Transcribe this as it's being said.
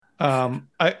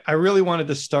I really wanted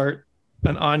to start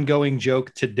an ongoing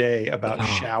joke today about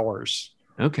showers.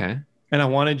 Okay. And I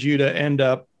wanted you to end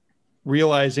up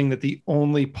realizing that the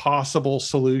only possible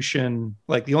solution,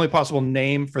 like the only possible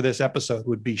name for this episode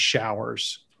would be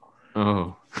showers.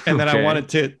 Oh. And then I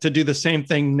wanted to do the same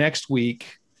thing next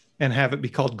week and have it be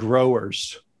called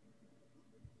growers.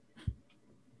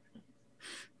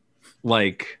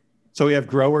 Like, so we have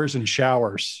growers and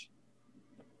showers.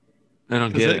 I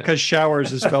don't get it. Because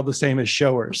showers is spelled the same as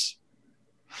showers.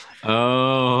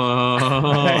 Oh,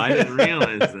 I didn't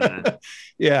realize that.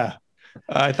 Yeah.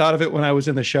 I thought of it when I was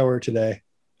in the shower today.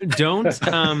 Don't. That's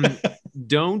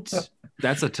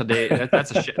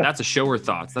a shower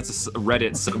thoughts. That's a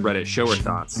Reddit shower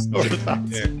thoughts.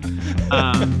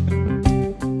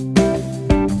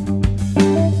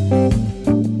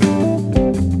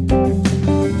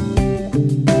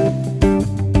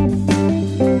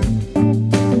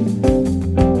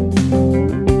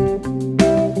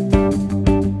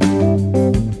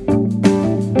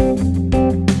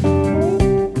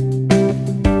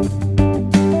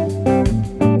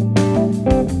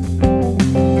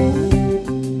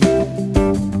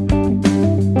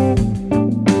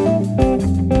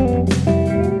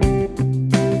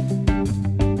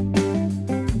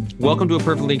 Welcome to a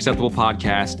Perfectly Acceptable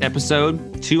Podcast,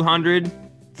 episode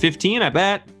 215, I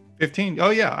bet. 15. Oh,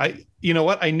 yeah. You know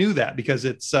what? I knew that because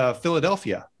it's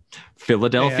Philadelphia.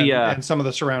 And some of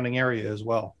the surrounding area as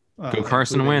well. Go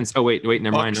Carson Wentz. Oh, wait,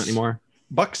 never mind. Not anymore.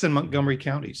 Bucks and Montgomery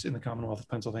counties in the Commonwealth of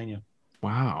Pennsylvania.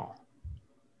 Wow.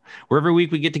 Where every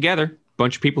week we get together,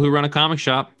 bunch of people who run a comic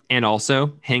shop and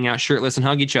also hang out shirtless and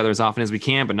hug each other as often as we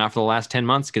can, but not for the last 10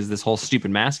 months because this whole stupid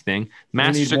mask thing.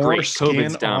 Masks are great.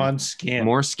 COVID's dumb.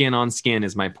 More skin on skin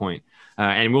is my point.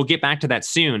 And we'll get back to that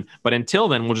soon. But until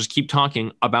then, we'll just keep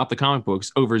talking about the comic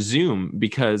books over Zoom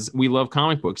because we love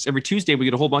comic books. Every Tuesday, we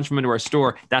get a whole bunch of them into our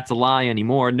store. That's a lie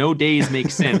anymore. No days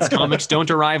make sense. Comics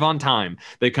don't arrive on time.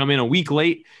 They come in a week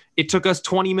late. It took us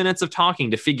 20 minutes of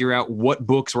talking to figure out what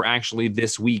books were actually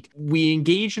this week. We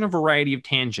engaged in a variety of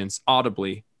tangents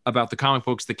audibly about the comic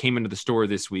books that came into the store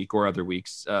this week or other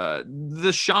weeks.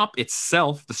 The shop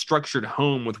itself, the structured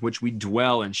home with which we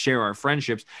dwell and share our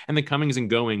friendships, and the comings and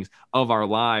goings of our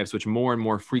lives, which more and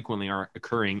more frequently are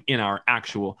occurring in our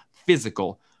actual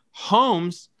physical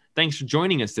homes. Thanks for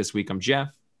joining us this week. I'm Jeff.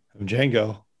 I'm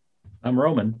Django. I'm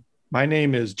Roman. My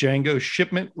name is Django.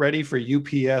 Shipment ready for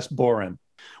UPS Boren.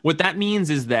 What that means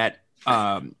is that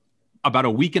about a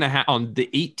week and a half, on the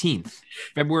 18th,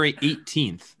 February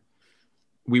 18th,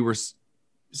 we were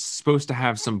supposed to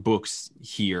have some books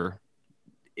here.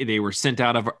 They were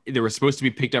they were supposed to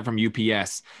be picked up from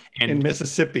UPS and in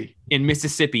Mississippi,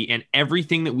 and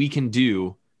everything that we can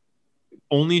do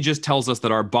only just tells us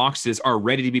that our boxes are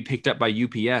ready to be picked up by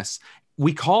UPS.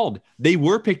 We called. They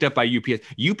were picked up by UPS.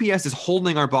 UPS is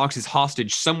holding our boxes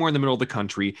hostage somewhere in the middle of the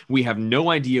country. We have no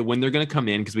idea when they're going to come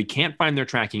in because we can't find their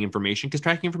tracking information because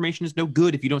tracking information is no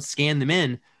good if you don't scan them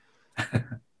in.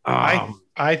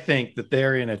 I think that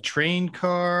they're in a train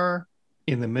car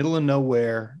in the middle of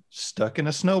nowhere, stuck in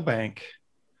a snowbank,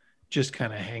 just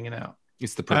kind of hanging out.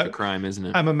 It's the perfect crime, isn't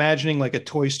it? I'm imagining like a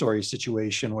Toy Story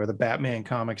situation where the Batman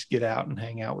comics get out and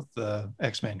hang out with the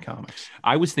X-Men comics.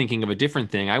 I was thinking of a different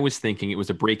thing. I was thinking it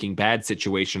was a Breaking Bad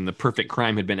situation. The perfect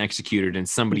crime had been executed and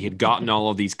somebody had gotten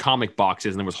all of these comic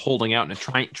boxes and was holding out in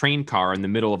a train car in the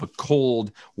middle of a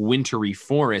cold, wintry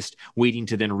forest, waiting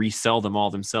to then resell them all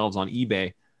themselves on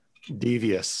eBay.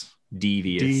 Devious.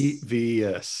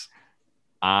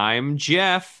 I'm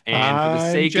Jeff, and for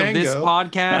the sake of this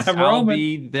podcast, I'll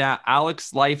be the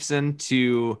Alex Lifeson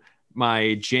to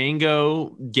my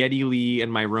Django, Geddy Lee,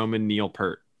 and my Roman Neil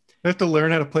Peart. I have to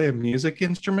learn how to play a music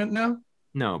instrument now?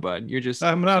 No, bud, you're just...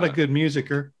 I'm not a good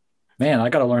musicer. Man, I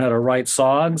got to learn how to write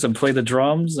songs and play the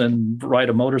drums and ride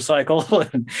a motorcycle.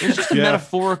 It's just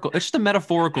metaphorical. It's just a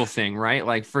metaphorical thing, right?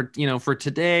 Like for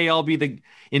today, I'll be the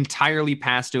entirely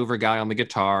passed over guy on the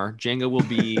guitar. Django will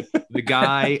be the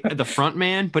guy, the front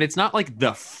man, but it's not like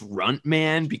the front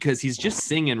man because he's just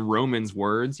singing Roman's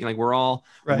words. Like we're all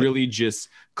really just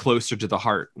closer to the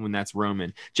heart when that's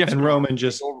Roman. Jeff and Roman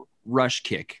just Rush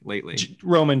kick lately.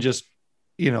 Roman just,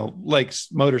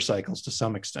 likes motorcycles to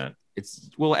some extent.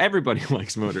 Everybody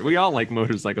likes we all like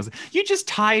motorcycles. You just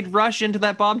tied Rush into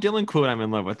that Bob Dylan quote I'm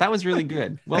in love with. That was really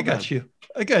good. Well I got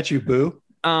you, boo.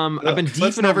 I've been deep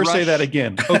Let's in never a Rush. Say that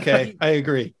again. Okay, I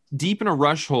agree. Deep in a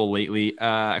Rush hole lately.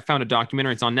 I found a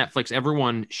documentary. It's on Netflix.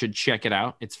 Everyone should check it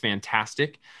out. It's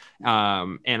fantastic.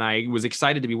 And I was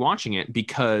excited to be watching it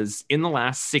because in the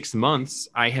last 6 months,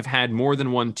 I have had more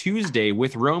than one Tuesday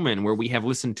with Roman where we have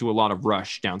listened to a lot of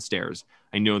Rush downstairs.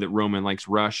 I know that Roman likes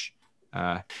Rush.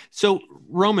 So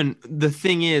Roman, the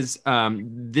thing is,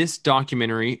 this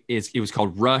documentary it was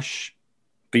called Rush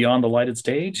Beyond the Lighted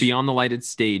Stage. Beyond the Lighted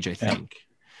Stage, I think.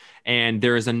 Yeah. And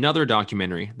there is another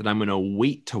documentary that I'm going to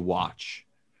wait to watch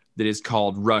that is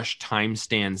called Rush Time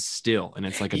Stands Still. And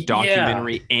it's like a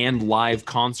documentary and live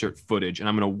concert footage. And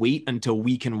I'm going to wait until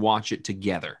we can watch it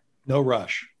together. No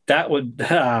rush. That would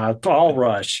all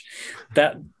Rush.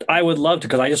 That I would love to,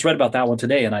 because I just read about that one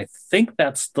today, and I think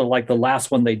that's the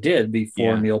last one they did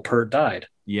before Neil Peart died.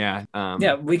 Yeah.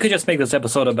 We could just make this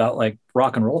episode about like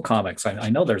rock and roll comics. I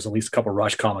know there's at least a couple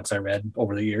Rush comics I read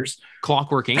over the years.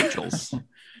 Clockwork Angels.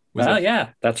 Yeah,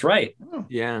 that's right.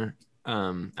 Yeah.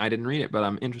 I didn't read it, but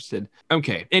I'm interested.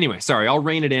 Okay. Anyway, sorry, I'll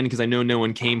rein it in because I know no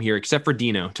one came here except for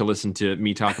Dino to listen to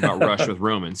me talk about Rush with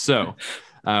Roman. So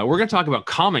we're going to talk about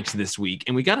comics this week,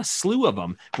 and we got a slew of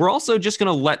them. We're also just going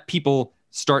to let people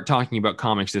start talking about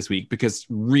comics this week because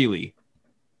really,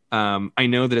 I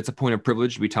know that it's a point of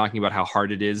privilege to be talking about how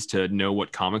hard it is to know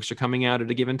what comics are coming out at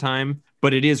a given time,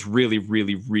 but it is really,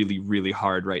 really, really, really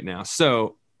hard right now.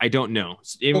 So I don't know.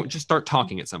 Just start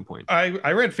talking at some point.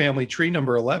 I read Family Tree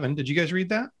number 11. Did you guys read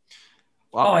that?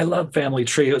 Oh, I love Family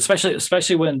Tree,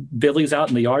 especially when Billy's out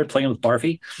in the yard playing with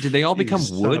Barfy. Did they all become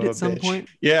wood at some point?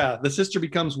 Yeah, the sister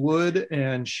becomes wood,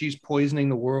 and she's poisoning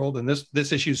the world. And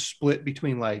this issue's split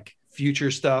between like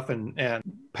future stuff and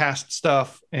past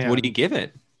stuff. And what do you give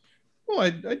it? Well,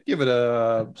 I'd give it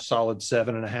a solid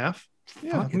 7.5.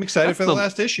 Yeah, I'm excited for the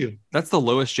last issue. That's the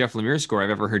lowest Jeff Lemire score I've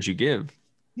ever heard you give.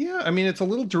 Yeah, I mean it's a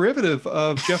little derivative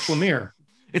of Jeff Lemire.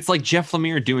 It's like Jeff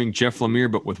Lemire doing Jeff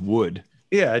Lemire but with wood.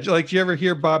 Yeah, like, do you ever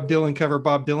hear Bob Dylan cover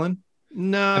Bob Dylan?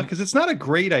 No, because it's not a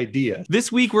great idea. This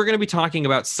week, we're going to be talking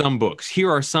about some books. Here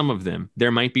are some of them.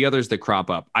 There might be others that crop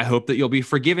up. I hope that you'll be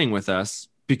forgiving with us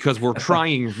because we're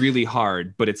trying really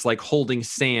hard, but it's like holding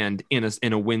sand in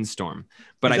a windstorm.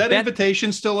 But Is that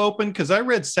invitation still open? Because I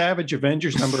read Savage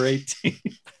Avengers number 18. Hey,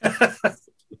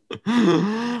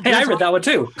 I read that one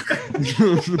too.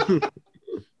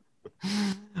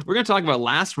 We're going to talk about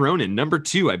Last Ronin, number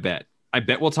 2, I bet. I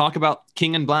bet we'll talk about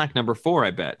King in Black, number 4,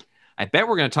 I bet. I bet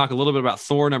we're going to talk a little bit about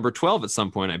Thor, number 12 at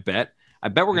some point, I bet. I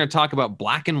bet we're going to talk about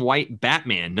Black and White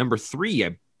Batman, number 3,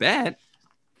 I bet.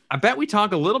 I bet we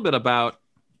talk a little bit about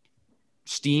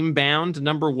Steambound,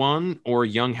 number 1, or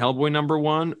Young Hellboy, number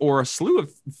 1, or a slew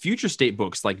of Future State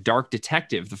books like Dark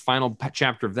Detective, the final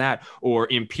chapter of that,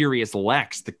 or Imperious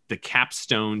Lex, the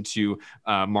capstone to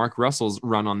Mark Russell's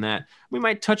run on that. We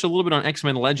might touch a little bit on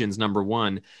X-Men Legends, number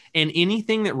 1, and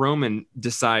anything that Roman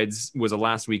decides was a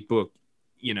last week book.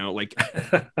 You know, like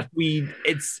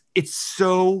it's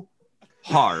so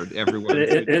hard everywhere.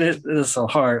 It is so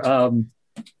hard.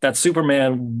 That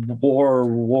Superman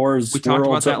Wars. We talked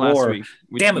about that last week.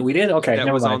 Damn it, we did? Okay.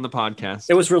 That was on the podcast.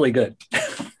 It was really good.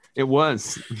 It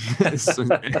was,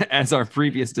 as our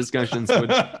previous discussions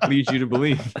would lead you to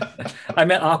believe. I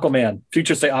meant Aquaman.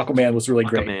 Future State Aquaman was really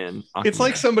great. Aquaman. It's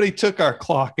like somebody took our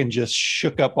clock and just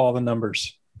shook up all the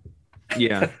numbers.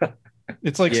 Yeah.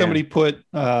 It's like somebody put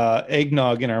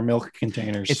eggnog in our milk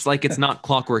containers. It's like it's not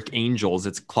Clockwork Angels,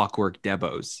 it's Clockwork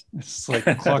Debos. It's like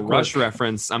Clockwork Rush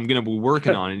reference. I'm going to be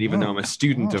working on it, even though I'm a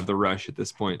student of the Rush at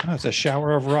this point. Oh, it's a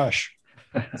shower of Rush.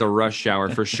 It's a Rush shower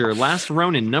for sure. Last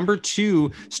Ronin, number 2,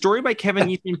 story by Kevin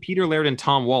Eastman, Peter Laird, and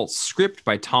Tom Waltz. Script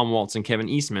by Tom Waltz and Kevin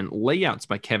Eastman. Layouts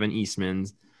by Kevin Eastman.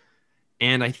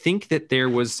 And I think that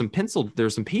there's some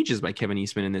pages by Kevin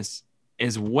Eastman in this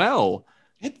as well.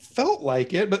 It felt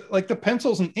like it, but like the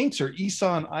pencils and inks are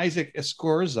Esau and Isaac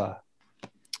Escorza.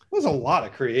 There's a lot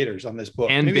of creators on this book.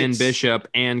 And maybe Ben Bishop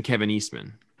and Kevin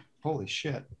Eastman. Holy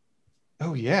shit.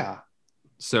 Oh, yeah.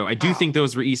 So I do think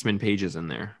those were Eastman pages in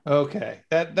there. Okay.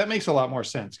 That makes a lot more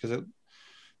sense because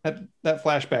that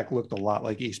flashback looked a lot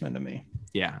like Eastman to me.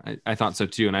 Yeah, I thought so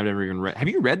too. And I've never even read. Have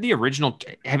you read the original?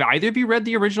 Have either of you read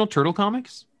the original Turtle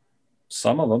comics?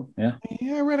 Some of them, yeah.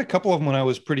 Yeah, I read a couple of them when I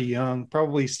was pretty young,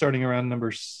 probably starting around number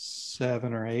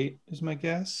 7 or 8 is my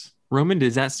guess. Roman,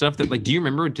 is that stuff that, like, do you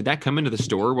remember, did that come into the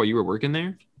store while you were working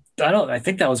there? I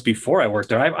think that was before I worked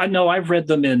there. I know I've read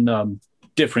them in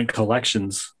different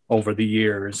collections over the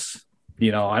years.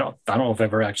 You know, I don't know if I've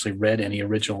ever actually read any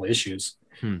original issues,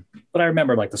 but I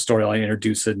remember like the storyline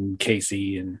introducing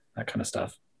Casey and that kind of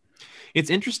stuff. It's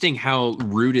interesting how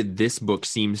rooted this book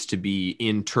seems to be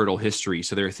in Turtle history.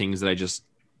 So there are things that I just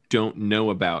don't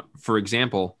know about. For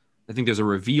example, I think there's a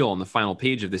reveal on the final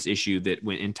page of this issue that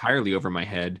went entirely over my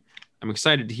head. I'm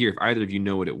excited to hear if either of you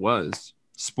know what it was.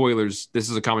 Spoilers. This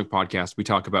is a comic podcast. We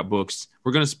talk about books.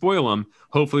 We're going to spoil them.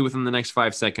 Hopefully within the next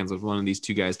 5 seconds, if one of these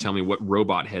two guys tell me what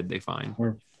robot head they find.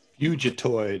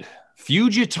 Fugitoid.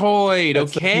 Fugitoid.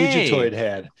 That's okay. the Fugitoid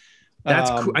head. That's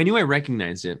cool. I knew I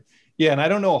recognized it. Yeah, and I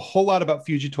don't know a whole lot about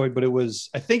Fugitoid, but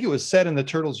I think it was set in the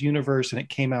Turtles universe, and it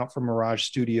came out from Mirage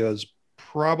Studios,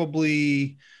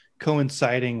 probably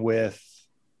coinciding with,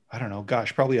 I don't know,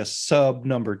 gosh, probably a sub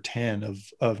number 10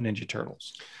 of Ninja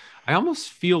Turtles. I almost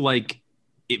feel like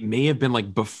it may have been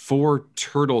like before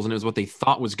Turtles, and it was what they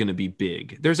thought was going to be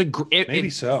big. There's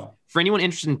maybe so. For anyone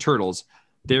interested in Turtles,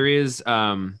 there is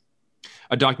a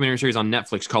documentary series on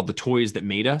Netflix called The Toys That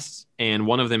Made Us, and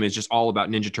one of them is just all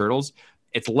about Ninja Turtles.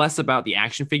 It's less about the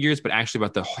action figures, but actually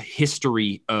about the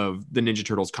history of the Ninja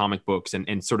Turtles comic books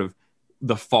and sort of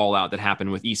the fallout that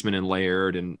happened with Eastman and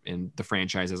Laird and the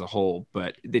franchise as a whole.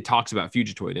 But it talks about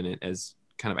Fugitoid in it as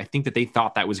kind of, I think that they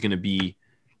thought that was going to be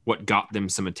what got them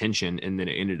some attention, and then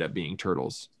it ended up being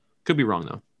Turtles. Could be wrong,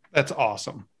 though. That's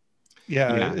awesome.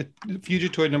 Yeah.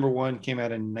 Fugitoid #1 came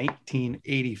out in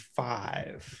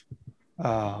 1985.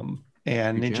 And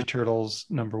Ninja Turtles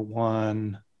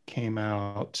 #1 came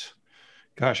out...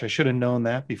 Gosh, I should have known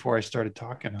that before I started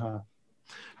talking, huh?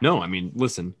 No, I mean,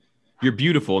 listen, you're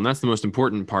beautiful, and that's the most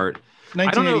important part.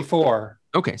 1984.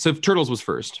 Okay, so Turtles was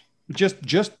first.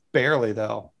 Just barely,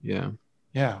 though. Yeah.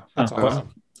 Yeah, that's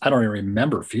awesome. I don't even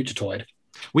remember Fugitoid.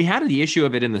 We had the issue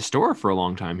of it in the store for a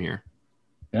long time here.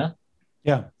 Yeah?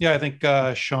 Yeah, I think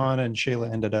Sean and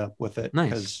Shayla ended up with it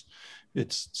because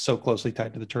it's so closely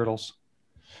tied to the Turtles.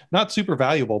 Not super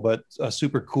valuable, but a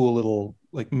super cool little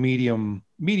like medium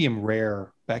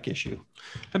rare back issue.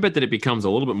 I bet that it becomes a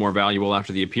little bit more valuable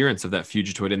after the appearance of that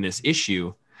Fugitoid in this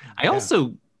issue. I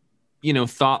also,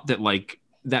 thought that like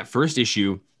that first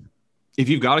issue, if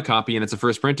you've got a copy and it's a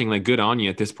first printing, like good on you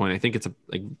at this point. I think it's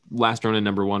like Last Ronin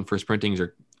 #1 first printings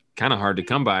are kind of hard to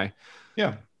come by.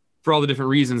 Yeah. For all the different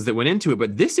reasons that went into it.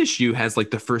 But this issue has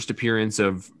like the first appearance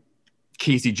of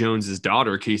Casey Jones's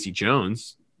daughter, Casey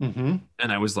Jones. Mm-hmm.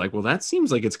 And I was like, well, that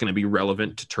seems like it's going to be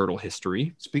relevant to turtle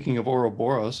history. Speaking of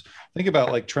Ouroboros, think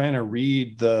about like trying to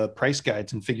read the price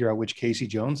guides and figure out which Casey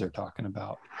Jones they're talking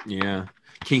about. Yeah.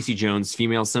 Casey Jones,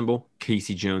 female symbol.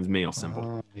 Casey Jones, male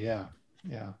symbol. Yeah.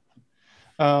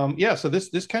 So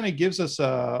this kind of gives us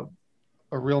a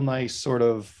real nice sort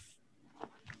of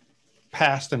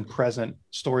past and present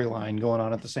storyline going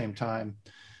on at the same time.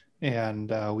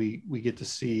 And we get to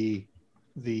see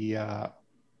the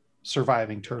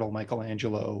surviving turtle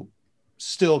Michelangelo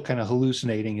still kind of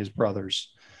hallucinating his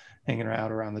brothers, hanging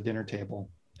out around the dinner table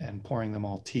and pouring them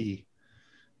all tea.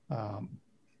 And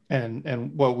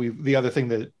the other thing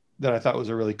that I thought was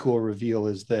a really cool reveal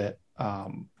is that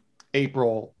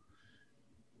April,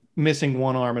 missing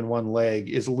one arm and one leg,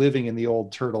 is living in the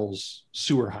old Turtles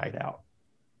sewer hideout.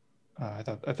 I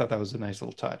thought that was a nice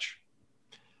little touch.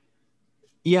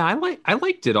 Yeah, I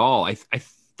liked it all. I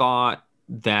thought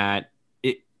that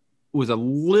was a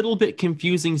little bit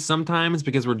confusing sometimes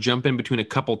because we're jumping between a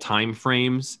couple time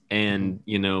frames and,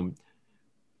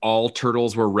 all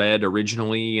turtles were red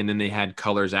originally and then they had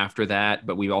colors after that.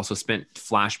 But we've also spent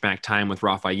flashback time with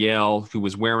Raphael, who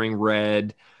was wearing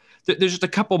red. There's just a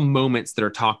couple moments that are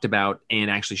talked about and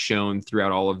actually shown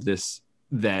throughout all of this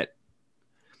that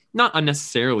not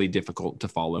unnecessarily difficult to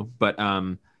follow, but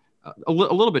a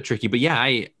little bit tricky. But yeah,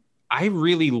 I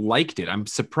really liked it. I'm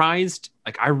surprised.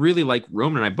 Like, I really like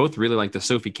Roman and I both really like the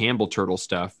Sophie Campbell turtle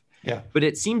stuff. Yeah. But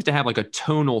it seems to have like a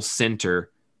tonal center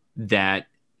that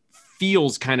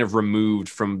feels kind of removed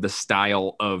from the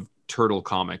style of turtle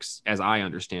comics as I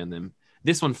understand them.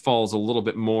 This one falls a little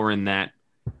bit more in that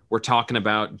we're talking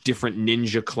about different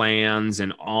ninja clans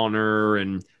and honor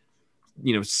and,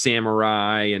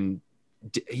 samurai and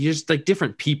just like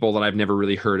different people that I've never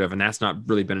really heard of. And that's not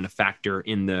really been a factor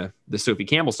in the Sophie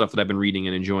Campbell stuff that I've been reading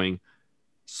and enjoying.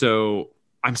 So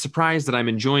I'm surprised that I'm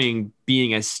enjoying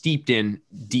being as steeped in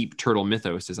deep turtle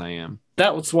mythos as I am.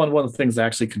 That was one of the things that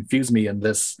actually confused me in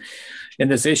this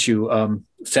issue,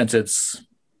 since it's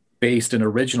based in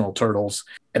original Turtles.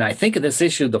 And I think in this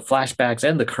issue, the flashbacks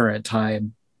and the current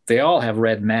time, they all have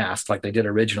red masks like they did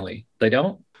originally. They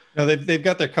don't? No, they've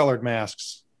got their colored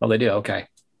masks. Oh, they do? Okay.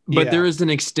 But there is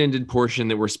an extended portion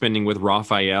that we're spending with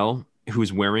Raphael,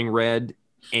 who's wearing red.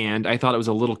 And I thought it was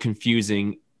a little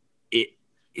confusing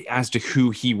as to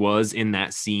who he was in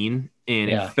that scene.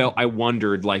 And I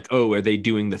wondered like, oh, are they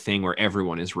doing the thing where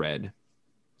everyone is red?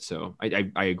 So I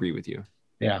agree with you.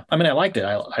 Yeah. I mean, I liked it.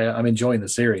 I'm enjoying the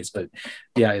series, but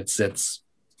yeah, it's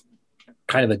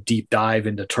kind of a deep dive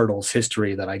into Turtles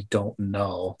history that I don't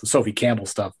know. The Sophie Campbell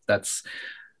stuff, that's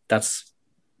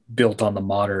built on the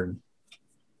modern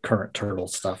current turtle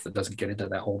stuff that doesn't get into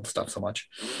that old stuff so much.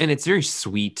 And it's very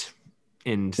sweet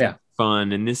and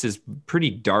fun. And this is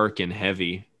pretty dark and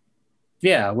heavy.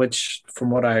 Yeah. Which from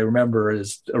what I remember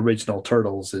is original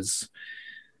Turtles is,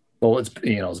 well,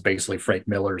 it's basically Frank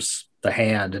Miller's the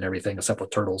hand and everything, except with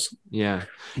turtles. Yeah.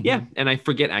 Yeah. And I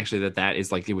forget actually that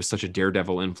is like, it was such a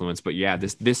Daredevil influence, but yeah,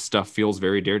 this stuff feels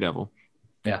very Daredevil.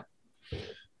 Yeah.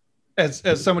 As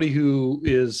somebody who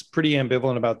is pretty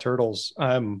ambivalent about turtles,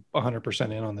 I'm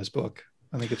 100% in on this book.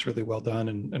 I think it's really well done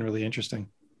and really interesting.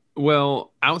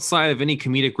 Well, outside of any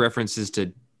comedic references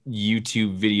to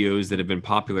YouTube videos that have been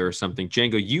popular or something,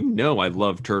 Django, I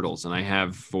love turtles, and I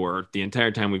have for the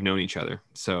entire time we've known each other.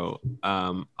 So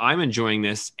I'm enjoying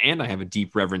this, and I have a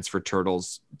deep reverence for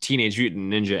turtles, Teenage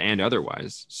Mutant Ninja, and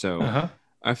otherwise. So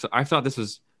I thought this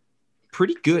was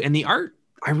pretty good, and the art,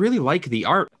 I really like the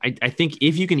art. I think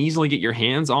if you can easily get your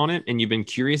hands on it and you've been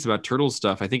curious about turtles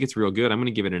stuff, I think it's real good. I'm going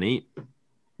to give it an 8.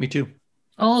 Me too.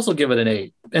 I'll also give it an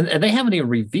 8. And they haven't even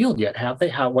revealed yet, have they?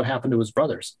 What happened to his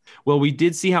brothers? Well, we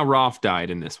did see how Rolf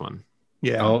died in this one.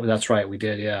 Yeah. Oh, that's right. We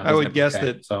did. Yeah. I would guess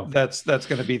that's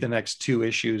going to be the next 2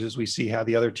 issues as we see how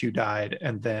the other 2 died.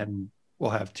 And then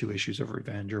we'll have 2 issues of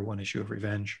revenge or 1 issue of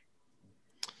revenge.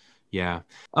 Yeah.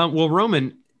 Well,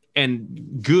 Roman,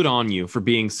 and good on you for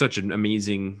being such an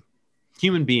amazing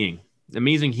human being.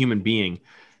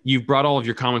 You've brought all of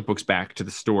your comic books back to the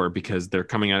store because they're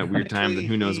coming out at weird times and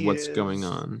who knows what's going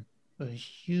on. A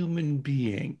human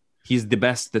being. He's the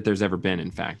best that there's ever been,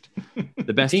 in fact.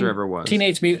 The best there ever was.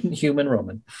 Teenage Mutant Human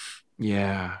Roman.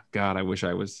 Yeah. God, I wish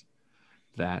I was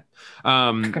that.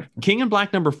 King in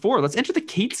Black #4. Let's enter the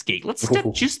Kate's Gate. Let's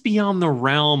step just beyond the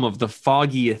realm of the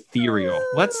foggy ethereal.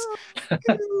 Let's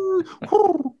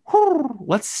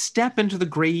step into the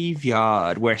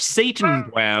graveyard where Satan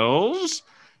dwells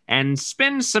and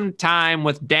spend some time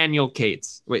with Daniel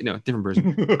Cates. Wait, no, different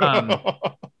person. That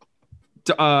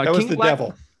was King the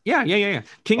devil. Yeah.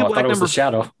 King in Black the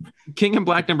Shadow. King in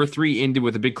Black #3 ended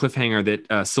with a big cliffhanger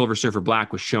that Silver Surfer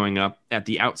Black was showing up at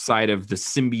the outside of the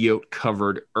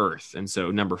symbiote-covered Earth, and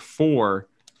so #4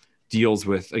 deals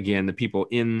with, again, the people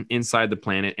inside the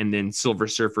planet, and then Silver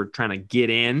Surfer trying to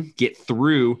get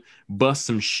through, bust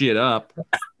some shit up,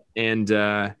 and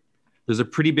there's a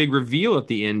pretty big reveal at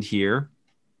the end here,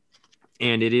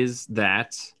 and it is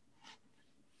that.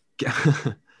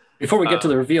 Before we get to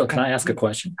the reveal, can I ask a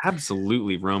question?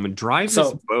 Absolutely, Roman. Drive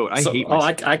this boat.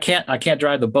 I can't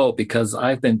drive the boat because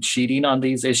I've been cheating on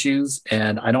these issues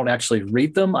and I don't actually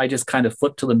read them. I just kind of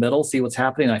flip to the middle, see what's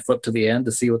happening. I flip to the end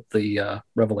to see what the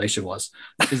revelation was.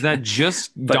 Is that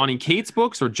just Donny Cates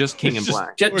books or just King in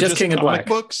Black? Just King in Black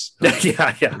books.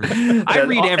 yeah. I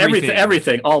read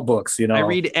everything, all books. I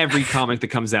read every comic that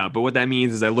comes out, but what that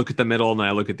means is I look at the middle and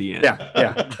I look at the end.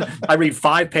 Yeah. I read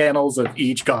 5 panels of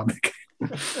each comic.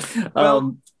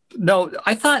 No,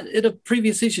 I thought in a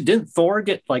previous issue, didn't Thor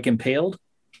get impaled?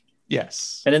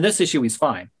 Yes. And in this issue, he's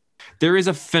fine. There is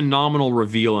a phenomenal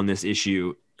reveal in this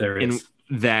issue. There is.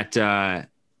 That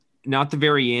not the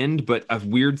very end, but a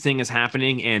weird thing is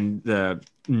happening, and the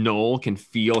Null can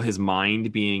feel his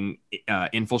mind being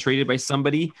infiltrated by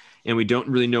somebody, and we don't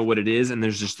really know what it is. And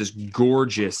there's just this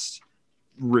gorgeous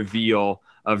reveal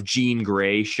of Jean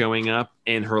Grey showing up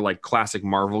in her classic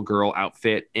Marvel girl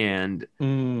outfit, and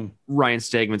Ryan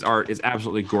Stegman's art is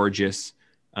absolutely gorgeous.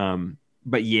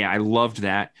 But yeah, I loved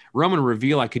that. Roman,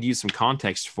 reveal I could use some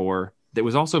context for that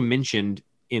was also mentioned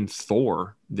in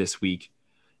Thor this week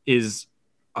is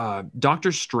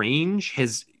Doctor Strange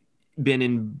has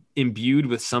been imbued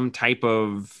with some type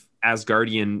of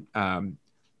Asgardian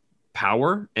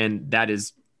power, and that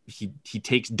is he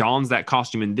dons that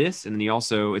costume in this, and then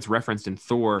it's referenced in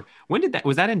Thor. When did that?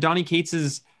 Was that in Donny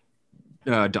Cates's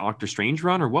Doctor Strange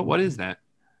run, or what is that?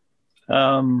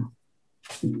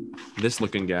 This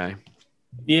looking guy.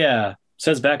 Yeah,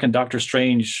 says back in Doctor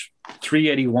Strange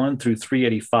 381 through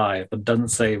 385, but doesn't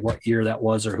say what year that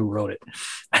was or who wrote it.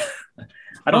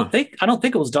 I don't think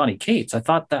it was Donny Cates. I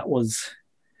thought it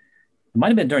might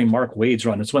have been during Mark Waid's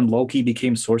run. It's when Loki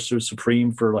became Sorcerer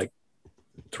Supreme for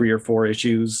 3 or 4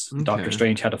 issues. Okay. Doctor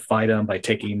Strange had to fight him by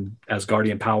taking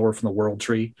Asgardian power from the World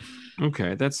Tree.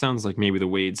 Okay, that sounds like maybe the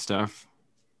Waid stuff.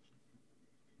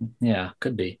 Yeah,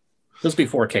 could be. This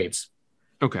before Cates.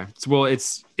 Okay, so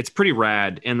it's pretty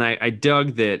rad, and I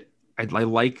dug that. I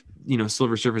like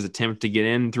Silver Surfer's attempt to get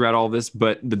in throughout all this,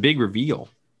 but the big reveal,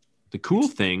 the cool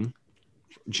thing.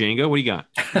 Django, what do you got?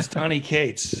 It's Donny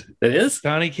Cates. It is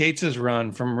Donny Cates'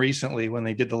 run from recently when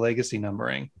they did the legacy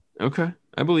numbering. Okay,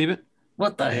 I believe it.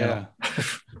 What the hell?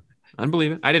 I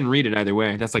believe it. I didn't read it either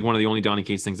way. That's one of the only Donny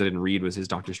Cates things I didn't read was his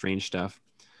Doctor Strange stuff.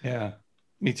 Yeah,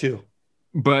 me too.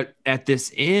 But at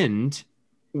this end,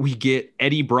 we get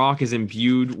Eddie Brock is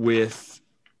imbued with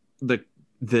the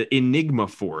Enigma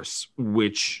Force,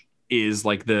 which is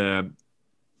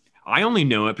I only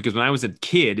know it because when I was a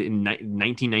kid in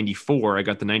 1994, I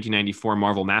got the 1994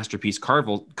 Marvel Masterpiece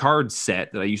card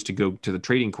set that I used to go to the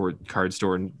trading card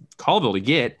store in Colville to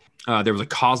get. There was a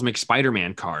Cosmic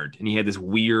Spider-Man card, and he had this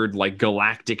weird, like,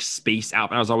 galactic space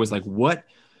outfit. I was always like, what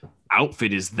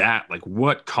outfit is that? Like,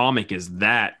 what comic is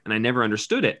that? And I never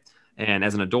understood it. And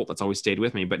as an adult, that's always stayed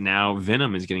with me. But now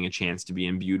Venom is getting a chance to be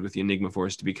imbued with the Enigma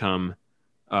Force to become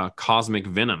Cosmic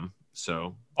Venom.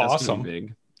 So that's awesome.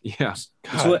 Big. Yeah.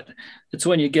 It's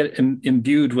when you get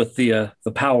imbued with the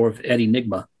power of Eddie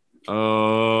Nigma.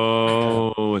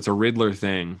 Oh, it's a Riddler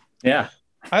thing. Yeah.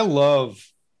 I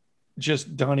love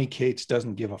just Donny Cates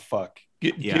doesn't give a fuck.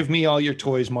 Give me all your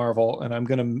toys, Marvel, and I'm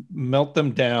going to melt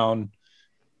them down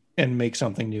and make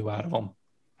something new out of them.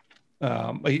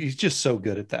 He's just so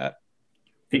good at that.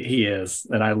 He is.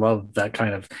 And I love that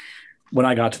kind of, when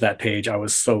I got to that page, I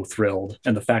was so thrilled.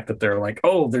 And the fact that they're like,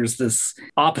 oh, there's this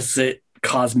opposite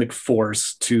cosmic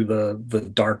force to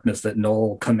the darkness that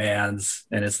Null commands,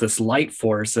 and it's this light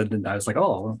force. And I was like,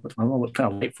 oh, I don't know what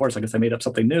kind of light force. I guess I made up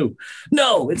something new.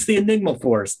 No, it's the Enigma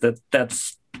Force.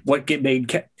 That's what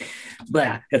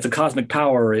it's a cosmic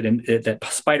power that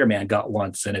Spider-Man got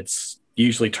once, and it's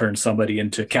usually turned somebody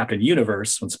into Captain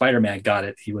Universe. When Spider-Man got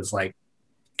it, he was like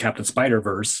Captain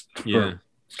Spider-Verse. Yeah,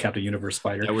 Captain Universe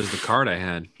Spider. That was the card I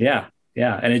had. Yeah,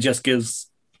 and it just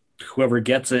gives whoever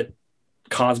gets it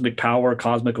cosmic power,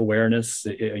 cosmic awareness.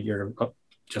 You're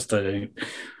just all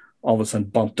of a sudden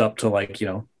bumped up to, like,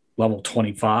 level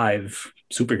 25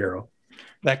 superhero.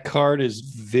 That card is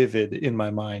vivid in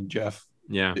my mind, Jeff.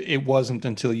 Yeah. It wasn't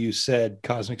until you said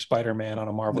Cosmic Spider-Man on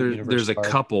a Marvel Universe There's a card.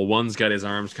 couple. One's got his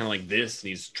arms kind of like this, and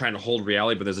he's trying to hold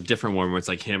reality, but there's a different one where it's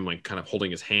like him, like, kind of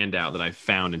holding his hand out that I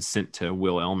found and sent to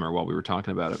Will Elmer while we were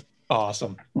talking about it.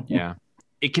 Awesome. Yeah.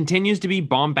 It continues to be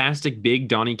bombastic, big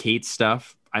Donny Cates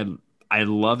stuff. I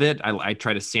love it. I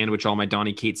try to sandwich all my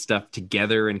Donny Cates stuff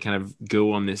together and kind of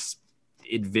go on this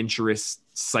adventurous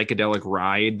psychedelic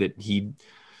ride that he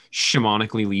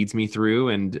shamanically leads me through.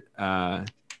 And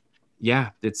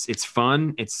it's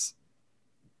fun.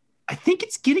 I think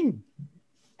it's getting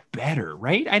better,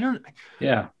 right?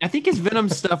 I think his Venom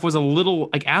stuff was a little,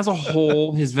 like, as a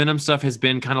whole, his Venom stuff has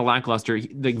been kind of lackluster.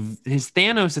 His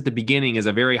Thanos at the beginning is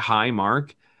a very high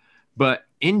mark, but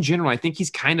in general, I think he's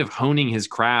kind of honing his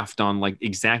craft on, like,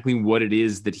 exactly what it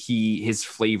is that his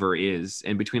flavor is.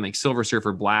 And between, like, Silver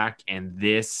Surfer Black and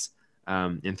this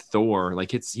and Thor,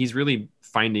 like, he's really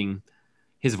finding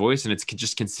his voice, and it's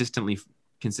just consistently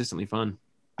fun.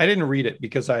 I didn't read it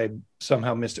because I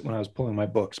somehow missed it when I was pulling my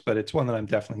books, but it's one that I'm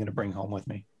definitely going to bring home with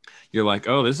me. You're like,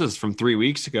 oh, this is from 3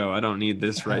 weeks ago. I don't need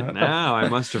this right now. I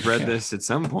must have read this at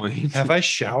some point. Have I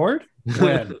showered?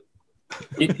 When?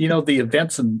 The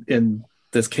events in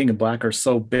this King in Black are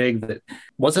so big that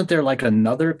wasn't there, like,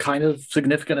 another kind of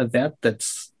significant event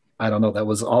that's, I don't know, that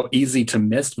was all easy to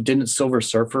miss? Didn't Silver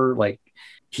Surfer, like,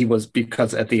 he was,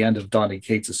 because at the end of Donny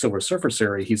Cates' Silver Surfer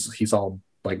series, he's all,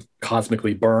 like,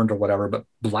 cosmically burned or whatever, but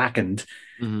blackened.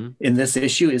 Mm-hmm. In this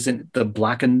issue, isn't the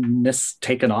blackenedness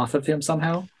taken off of him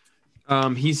somehow?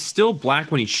 He's still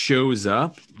black when he shows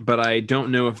up, but I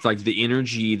don't know if, like, the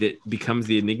energy that becomes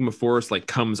the Enigma Force, like,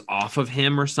 comes off of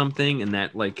him or something, and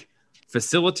that, like,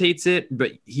 facilitates it.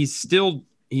 But he's still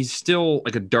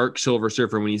like a dark Silver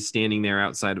Surfer when he's standing there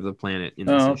outside of the planet.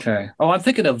 Okay. Oh, I'm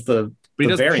thinking of but he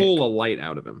does pull a light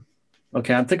out of him.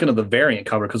 Okay, I'm thinking of the variant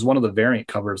cover, because one of the variant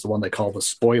covers, the one they call the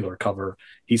spoiler cover,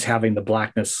 he's having the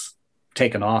blackness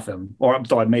taken off him, or I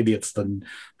thought maybe it's the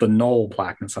Null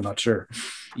blackness. I'm not sure.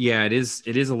 Yeah, it is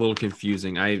a little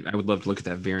confusing. I would love to look at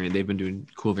that variant. They've been doing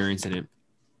cool variants in it.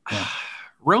 Yeah.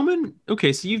 Roman,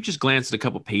 okay, so you've just glanced at a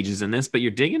couple pages in this, but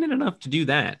you're digging it enough to do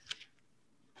that.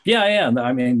 Yeah, I am.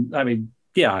 I mean,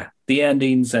 yeah, the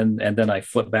endings, and then I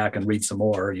flip back and read some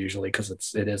more usually,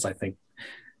 because it is, I think,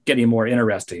 getting more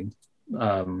interesting.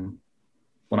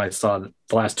 When I saw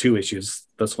the last two issues,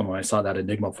 this one, when I saw that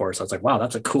Enigma Force, I was like, wow,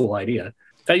 that's a cool idea.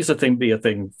 That used to be a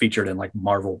thing featured in, like,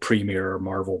 Marvel Premiere or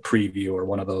Marvel Preview or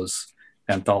one of those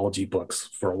anthology books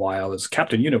for a while, is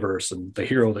Captain Universe and the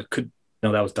hero that could,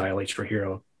 no, that was Dial H for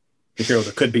hero. The hero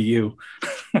that could be you.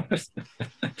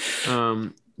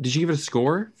 Did you give it a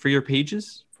score for your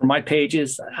pages? For my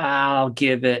pages, I'll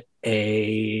give it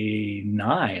a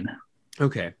 9.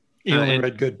 Okay. You only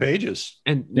read good pages.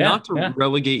 And not to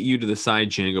relegate you to the side,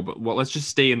 Django, but let's just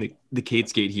stay in the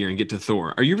Catesgate here and get to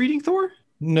Thor. Are you reading Thor?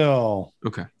 No.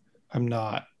 Okay. I'm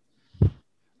not.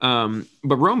 But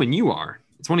Roman, you are.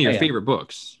 It's one of your favorite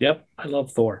books. Yep. I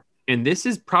love Thor. And this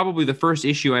is probably the first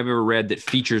issue I've ever read that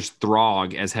features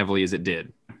Throg as heavily as it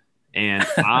did. And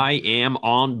I am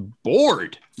on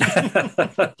board.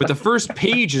 But the first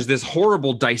page is this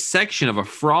horrible dissection of a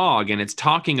frog, and it's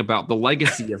talking about the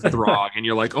legacy of Throg, and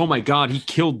you're like, oh my god, he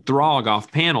killed Throg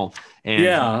off panel. And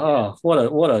what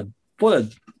a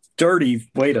dirty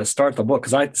way to start the book,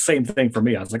 because same thing for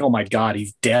me. I was like, oh my god,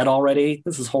 he's dead already.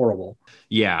 This is horrible.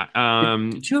 Yeah.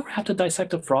 Did you ever have to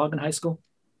dissect a frog in high school?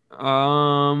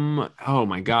 Oh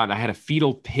my god, I had a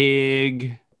fetal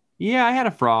pig. Yeah, I had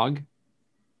a frog.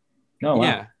 Oh wow.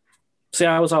 Yeah. See,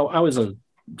 I was a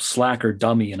slacker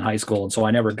dummy in high school, and so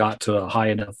I never got to a high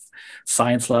enough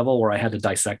science level where I had to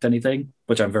dissect anything,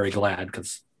 which I'm very glad,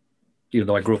 because even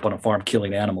though I grew up on a farm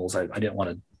killing animals, I didn't want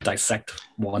to dissect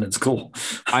one in school.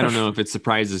 I don't know if it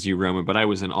surprises you, Roman, but I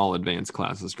was in all advanced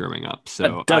classes growing up.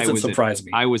 So that doesn't surprise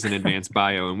me. I was in advanced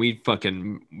bio, and we'd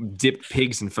fucking dip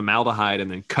pigs in formaldehyde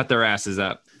and then cut their asses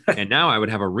up. And now I would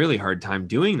have a really hard time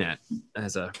doing that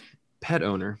as a pet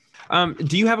owner.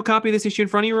 Do you have a copy of this issue in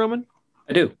front of you, Roman?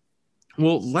 I do.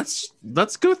 Well, let's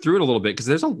go through it a little bit, because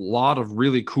there's a lot of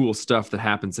really cool stuff that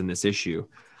happens in this issue.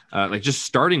 Like just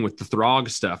starting with the Throg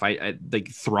stuff. I like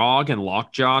Throg and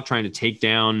Lockjaw trying to take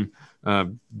down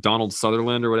Donald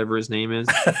Sutherland or whatever his name is.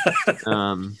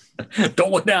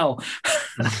 Don't look now.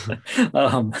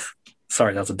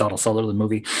 Sorry, that's a Donald Sutherland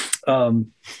movie.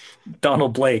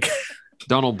 Donald Blake.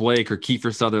 Donald Blake or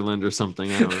Kiefer Sutherland or something.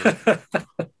 I don't know.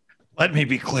 Let me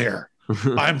be clear.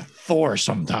 I'm Thor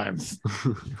sometimes.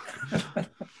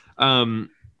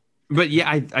 But yeah,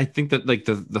 I think that like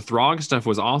the Throg stuff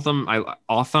was awesome. I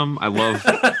love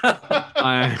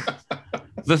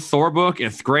the Thor book.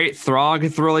 It's great. Throg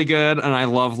is really good, and I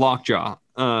love Lockjaw.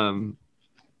 And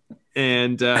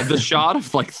the shot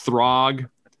of like Throg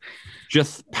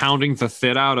just pounding the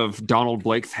shit out of Donald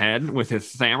Blake's head with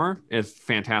his hammer is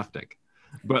fantastic.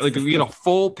 But like we get a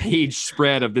full page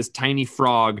spread of this tiny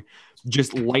frog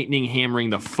just lightning hammering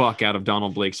the fuck out of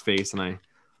Donald Blake's face, and I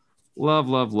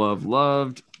loved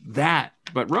that.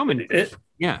 But Roman,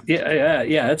 yeah,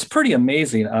 it's pretty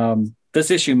amazing.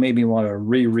 This issue made me want to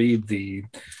reread the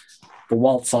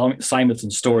Walt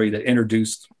Simonson story that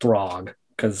introduced Throg,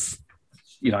 because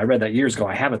I read that years ago.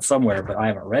 I have it somewhere, but I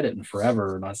haven't read it in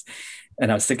forever. And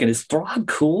I was thinking, is Throg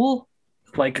cool?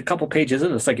 Like a couple pages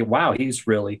in, it's like, wow, he's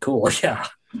really cool. Yeah.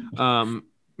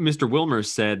 Mr. Wilmer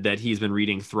said that he's been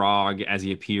reading Throg as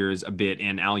he appears a bit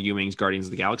in Al Ewing's Guardians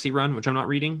of the Galaxy run, which I'm not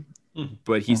reading.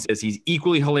 But he says he's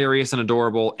equally hilarious and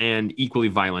adorable and equally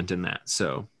violent in that.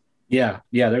 So yeah,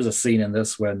 there's a scene in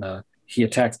this when he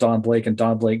attacks Don Blake, and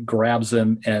Don Blake grabs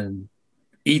him and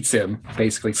eats him,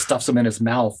 basically stuffs him in his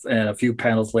mouth, and a few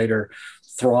panels later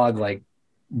Throg like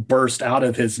burst out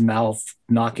of his mouth,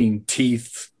 knocking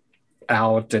teeth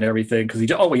out and everything, because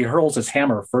he hurls his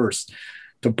hammer first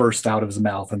to burst out of his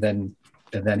mouth, and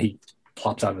then he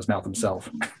plops out of his mouth himself.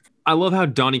 I love how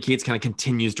Donny Cates kind of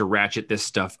continues to ratchet this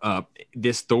stuff up.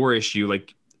 This Thor issue,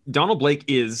 like Donald Blake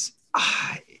is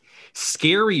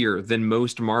scarier than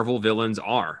most Marvel villains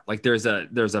are. Like there's a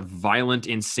violent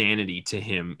insanity to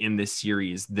him in this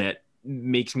series that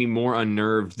makes me more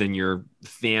unnerved than your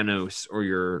Thanos or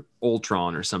your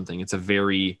Ultron or something. It's a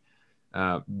very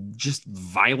just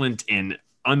violent and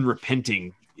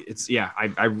unrepenting.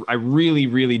 I really,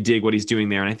 really dig what he's doing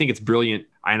there. And I think it's brilliant.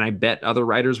 And I bet other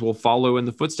writers will follow in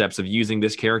the footsteps of using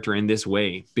this character in this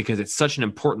way, because it's such an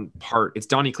important part. It's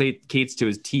Donny Cates to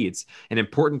his T. It's an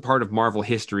important part of Marvel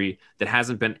history that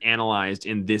hasn't been analyzed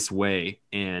in this way.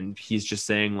 And he's just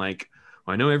saying like,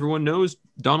 I know everyone knows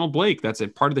Donald Blake. That's a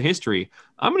part of the history.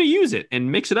 I'm going to use it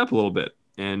and mix it up a little bit.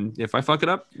 And if I fuck it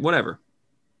up, whatever.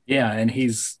 Yeah, and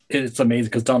it's amazing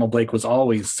because Donald Blake was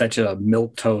always such a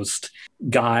milquetoast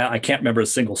guy. I can't remember a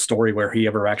single story where he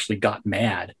ever actually got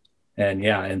mad. And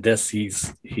yeah, in this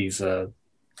he's a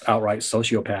outright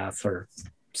sociopath or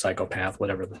psychopath,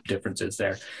 whatever the difference is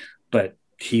there. But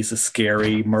he's a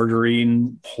scary,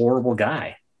 murdering, horrible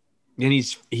guy. And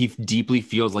he deeply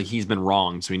feels like he's been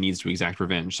wronged, so he needs to exact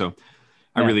revenge. So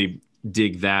I really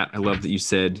dig that. I love that you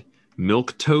said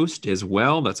milk toast as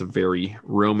well. That's a very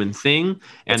Roman thing.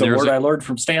 And that's a word I learned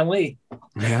from Stan Lee.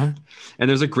 Yeah. And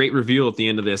there's a great reveal at the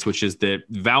end of this, which is that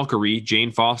Valkyrie,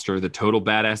 Jane Foster, the total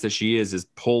badass that she is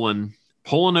pulling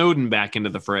Odin back into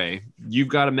the fray. You've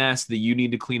got a mess that you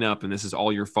need to clean up, and this is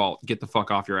all your fault. Get the fuck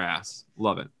off your ass.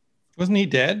 Love it. Wasn't he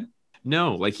dead?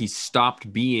 No, like he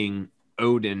stopped being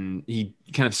Odin. He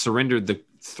kind of surrendered the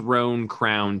throne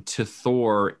crown to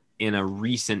Thor in a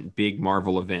recent big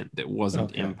Marvel event that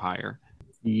wasn't Empire.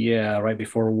 Yeah, right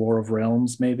before War of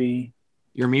Realms, maybe.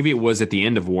 Or maybe it was at the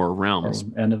end of War of Realms.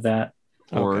 Or end of that.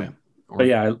 But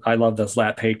yeah, I love this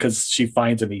Lat Pay because she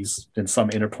finds him. He's in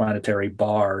some interplanetary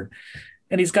bar,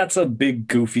 and he's got some big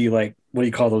goofy, like, what do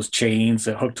you call those chains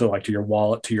that hook to your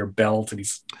wallet, to your belt, and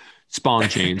he's Spawn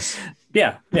chains.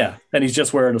 Yeah. And he's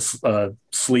just wearing a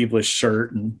sleeveless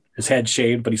shirt and his head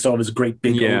shaved, but he still has his great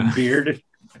big Odin beard.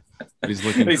 He's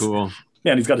looking cool.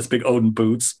 Yeah, and he's got his big Odin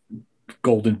boots,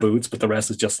 golden boots, but the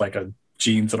rest is just like a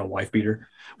jeans and a wife beater.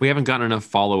 We haven't gotten enough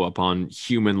follow-up on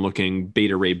human-looking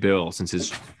Beta Ray Bill since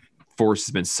his force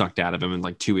has been sucked out of him in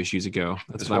like 2 issues ago.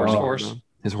 That's what horse force.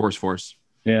 His horse force.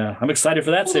 Yeah, I'm excited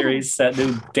for that series, that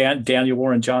new Daniel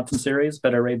Warren Johnson series,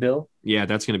 Beta Ray Bill. Yeah,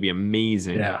 that's going to be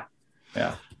amazing.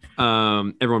 Yeah.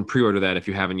 Everyone pre-order that if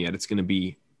you haven't yet. It's going to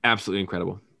be absolutely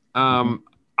incredible.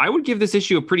 I would give this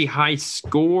issue a pretty high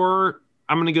score.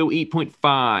 I'm going to go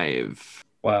 8.5.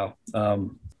 Wow.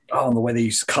 And the way they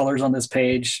use colors on this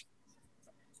page,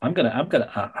 I'm gonna have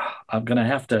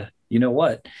to. You know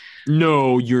what?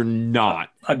 No, you're not.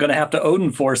 I'm gonna have to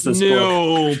Odin Force this book.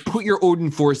 No, put your Odin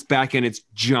Force back in its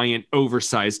giant,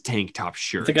 oversized tank top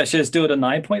shirt. I think I should just do it a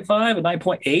 9.5, a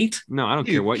 9.8. No, I don't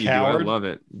care what coward. You do. I love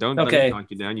it. Don't let me knock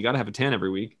you down. You got to have a 10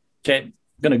 every week. Okay,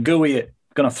 gonna gooey it.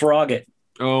 Gonna throg it.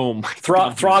 Oh my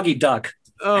God. Throggy duck.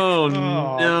 Oh no.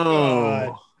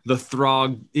 God. The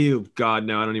Throg. Ew, God,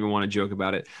 no, I don't even want to joke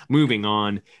about it. Moving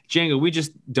on. Django, we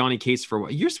just Donny Cates for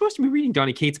what? You're supposed to be reading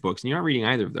Donny Cates books, and you're not reading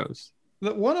either of those.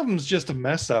 One of them's just a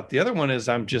mess up. The other one is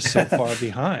I'm just so far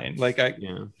behind. Like I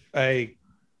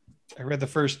read the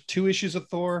first 2 issues of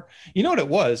Thor. You know what it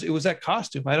was? It was that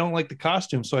costume. I don't like the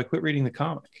costume, so I quit reading the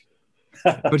comic.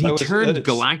 But he turned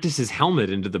Galactus's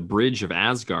helmet into the bridge of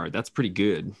Asgard. That's pretty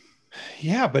good.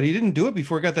 Yeah, but he didn't do it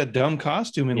before he got that dumb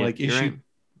costume in issue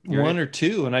 1 or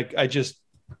 2, and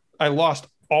I lost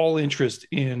all interest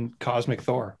in Cosmic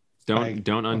Thor.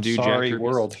 Don't undo sorry, Jack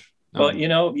world. Well,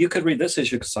 you could read this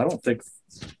issue because I don't think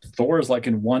Thor is like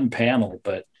in 1 panel,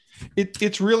 but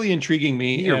it's really intriguing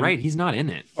me. You're right; he's not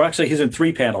in it. Or actually, he's in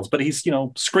 3 panels, but he's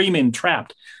screaming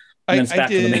trapped. And then it's back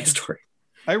to the main story.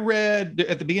 I read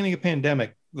at the beginning of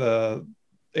pandemic the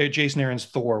Jason Aaron's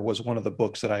Thor was one of the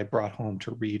books that I brought home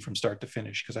to read from start to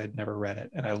finish because I'd never read it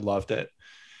and I loved it.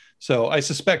 So I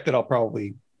suspect that I'll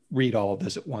probably read all of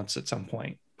this at once at some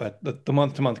point. But the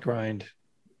month-to-month grind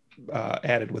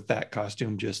added with that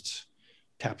costume just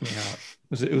tapped me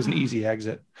out. It was an easy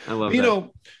exit. I love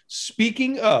that.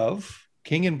 Speaking of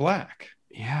King in Black.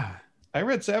 Yeah. I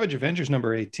read Savage Avengers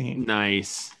number 18.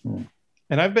 Nice.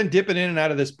 And I've been dipping in and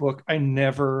out of this book. I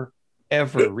never,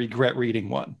 ever regret reading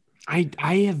one. I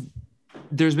have.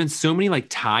 There's been so many like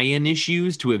tie-in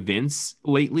issues to events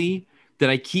lately that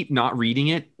I keep not reading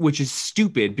it, which is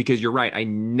stupid because you're right. I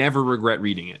never regret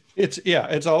reading it.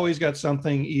 It's always got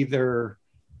something either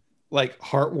like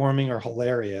heartwarming or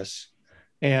hilarious.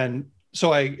 And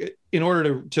so in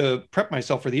order to prep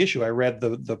myself for the issue, I read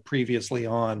the previously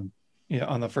on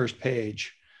the first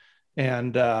page.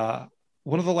 And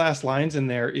one of the last lines in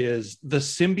there is, the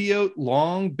symbiote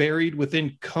long buried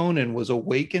within Conan was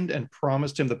awakened and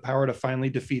promised him the power to finally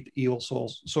defeat the evil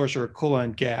sorcerer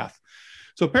Kulan Gath.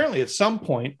 So apparently at some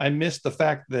point I missed the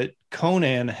fact that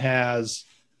Conan has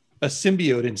a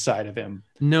symbiote inside of him.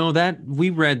 No,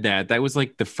 we read that. That was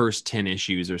like the first 10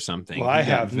 issues or something. Well, I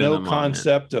have no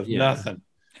concept of nothing.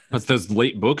 That's those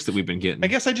late books that we've been getting. I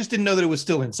guess I just didn't know that it was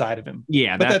still inside of him.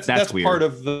 Yeah, but that's weird. Part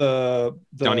of the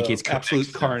Donny Cates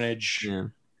absolute carnage,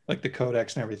 like the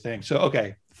codex and everything. So,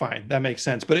 okay, fine. That makes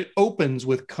sense. But it opens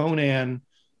with Conan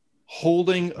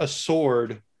holding a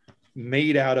sword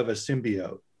made out of a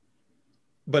symbiote.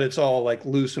 But it's all like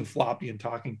loose and floppy and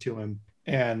talking to him.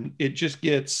 And it just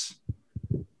gets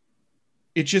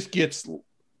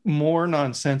more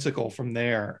nonsensical from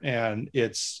there. And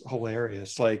it's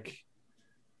hilarious. Like,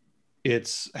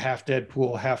 it's half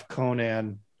Deadpool, half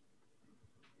Conan,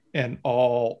 and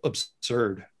all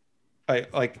absurd.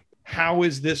 How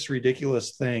is this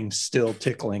ridiculous thing still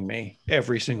tickling me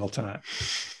every single time?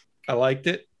 I liked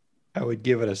it. I would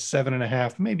give it a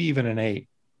 7.5, maybe even an 8.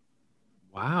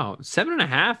 Wow.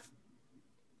 7.5?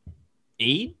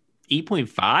 8?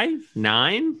 8.5?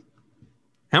 9?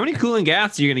 How many Kulan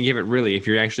Gaths are you going to give it, really, if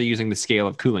you're actually using the scale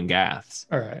of Kulan Gaths?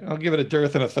 All right. I'll give it a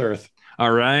dearth and a thirth.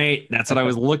 All right. That's what I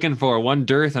was looking for. 1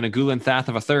 dearth and a Gulan Thath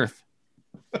of a thirth.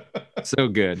 So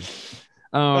good.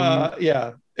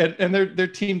 Yeah. And they're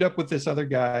teamed up with this other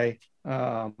guy.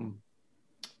 I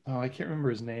can't remember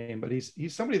his name, but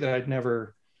he's somebody that I'd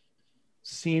never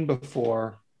seen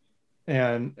before.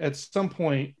 And at some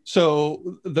point,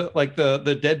 so the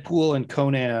Deadpool and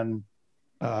Conan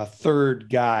third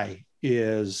guy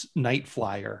is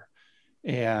Nightflyer.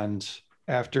 And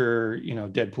after,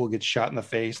 Deadpool gets shot in the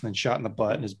face and then shot in the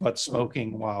butt and his butt's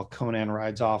smoking while Conan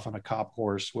rides off on a cop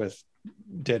horse with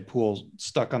Deadpool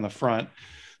stuck on the front.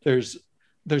 There's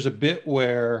a bit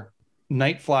where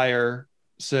Nightflyer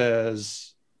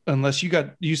says, unless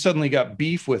you suddenly got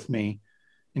beef with me,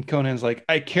 And Conan's like,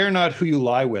 I care not who you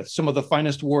lie with. Some of the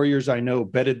finest warriors I know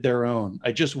betted their own.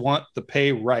 I just want the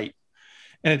pay right.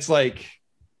 And it's like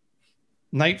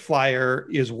Nightflyer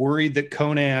is worried that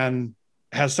Conan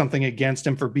has something against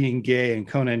him for being gay. And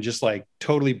Conan just like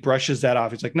totally brushes that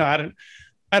off. He's like, no,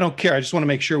 I don't care. I just want to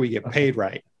make sure we get paid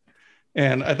right.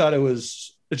 And I thought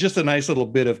it's just a nice little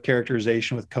bit of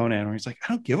characterization with Conan where he's like, I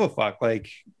don't give a fuck. Like,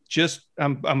 just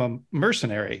I'm a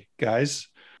mercenary, guys.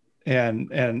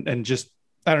 And just,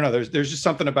 I don't know. There's just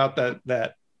something about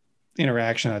that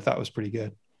interaction I thought was pretty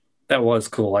good. That was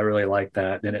cool. I really like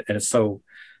that. And it's so,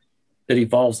 it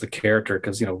evolves the character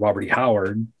because, you know, Robert E.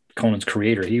 Howard, Conan's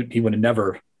creator, he would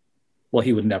never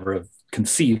have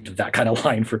conceived of that kind of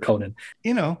line for Conan.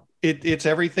 You know, it's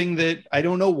everything that I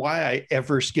don't know why I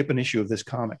ever skip an issue of this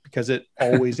comic, because it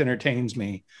always entertains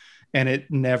me and it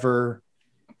never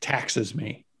taxes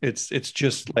me. It's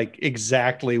just like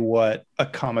exactly what a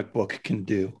comic book can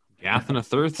do. Athena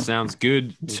Thirth sounds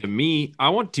good to me. I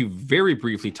want to very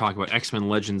briefly talk about X-Men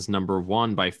Legends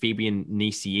 #1 by Fabian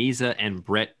Nicieza and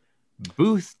Brett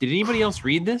Booth. Did anybody else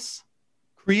read this?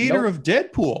 Creator of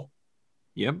Deadpool.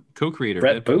 Yep, co-creator.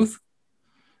 Brett Booth?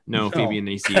 No, Fabian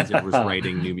Nicieza was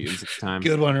writing New Mutants at the time.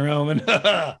 Good one, Roman.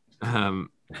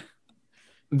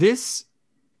 This,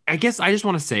 I guess I just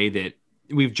want to say that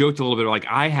we've joked a little bit like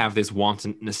I have this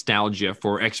wanton nostalgia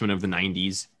for X-Men of the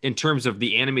 90s in terms of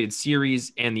the animated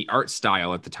series and the art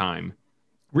style at the time.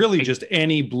 Really, just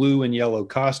any blue and yellow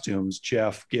costumes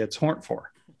Jeff gets horned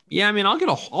for. Yeah, I mean, I'll get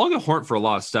horned for a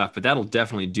lot of stuff, but that'll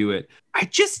definitely do it. I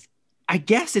guess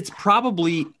it's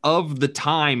probably of the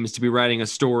times to be writing a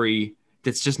story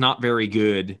that's just not very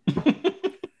good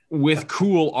with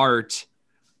cool art.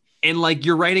 And like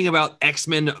you're writing about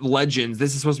X-Men Legends,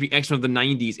 this is supposed to be X-Men of the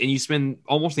 90s, and you spend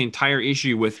almost the entire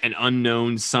issue with an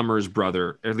unknown Summers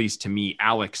brother, at least to me,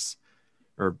 Alex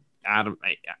or Adam.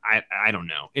 I don't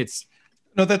know.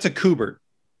 That's a Kubert.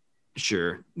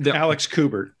 Sure, Alex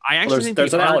Kubert. I actually think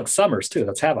there's an Alex Summers too.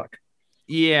 That's Havoc.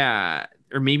 Yeah,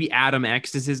 or maybe Adam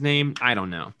X is his name. I don't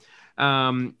know.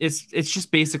 It's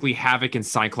just basically Havoc and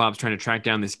Cyclops trying to track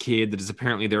down this kid that is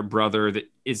apparently their brother that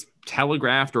is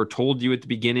telegraphed or told you at the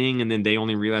beginning, and then they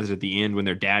only realize it at the end when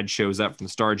their dad shows up from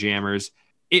the Starjammers.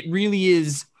 It really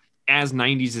is as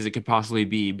 90s as it could possibly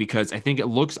be, because I think it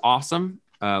looks awesome.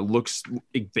 Looks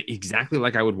exactly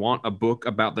like I would want a book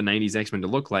about the 90s X-Men to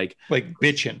look like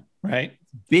bitchin', right?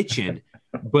 Bitchin'.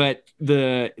 But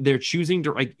they're choosing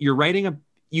to, like,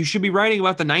 you should be writing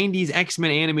about the 90s X-Men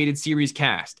animated series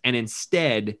cast. And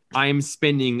instead, I'm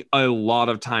spending a lot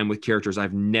of time with characters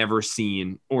I've never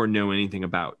seen or know anything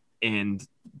about. And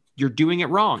you're doing it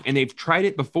wrong. And they've tried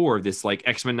it before, this like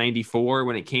X-Men 94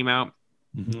 when it came out.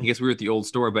 Mm-hmm. I guess we were at the old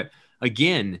store. But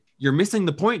again, you're missing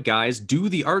the point, guys. Do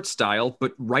the art style,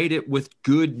 but write it with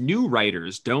good new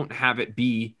writers. Don't have it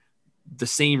be the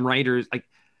same writers. Like,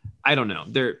 I don't know.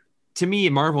 To me,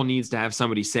 Marvel needs to have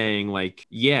somebody saying, like,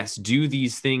 yes, do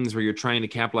these things where you're trying to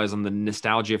capitalize on the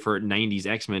nostalgia for 90s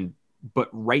X-Men, but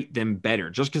write them better.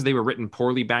 Just because they were written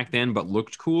poorly back then but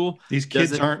looked cool. These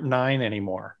kids aren't 9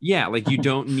 anymore. Yeah, like you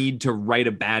don't need to write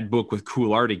a bad book with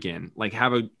cool art again. Like,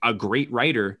 have a great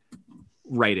writer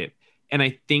write it. And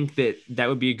I think that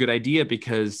would be a good idea,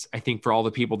 because I think for all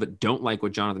the people that don't like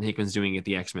what Jonathan Hickman's doing at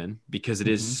the X-Men, because it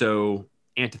is so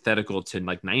antithetical to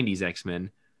like 90s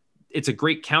X-Men, it's a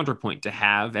great counterpoint to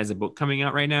have as a book coming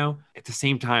out right now. At the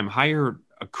same time, hire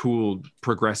a cool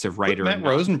progressive writer. Put Matt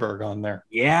Rosenberg on there.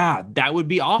 Yeah, that would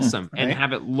be awesome. Right? And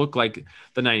have it look like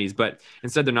the 90s. But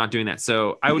instead, they're not doing that.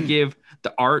 So I would give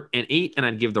the art an 8, and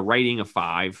I'd give the writing a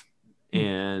 5.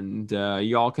 And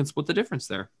y'all can split the difference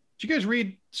there. Did you guys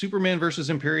read Superman versus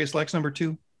Imperious Lex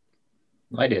 #2?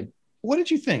 I did. What did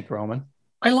you think, Roman?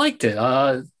 I liked it.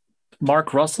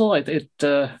 Mark Russell,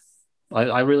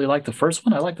 I really liked the first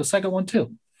one. I like the second one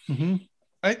too. Mm-hmm.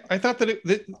 I thought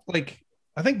that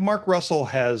I think Mark Russell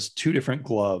has 2 different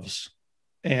gloves,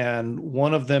 and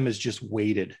one of them is just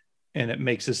weighted, and it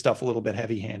makes his stuff a little bit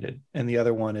heavy-handed, and the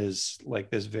other one is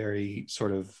like this very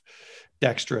sort of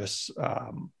dexterous,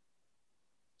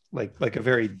 like a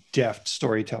very deft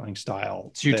storytelling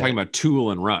style. So you're talking about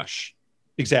Tool and Rush.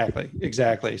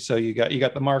 Exactly. So you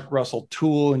got the Mark Russell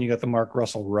Tool and you got the Mark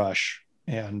Russell Rush,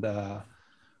 and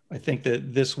I think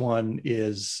that this one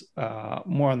is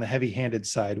more on the heavy-handed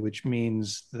side, which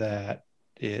means that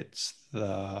it's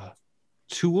the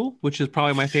Tool, which is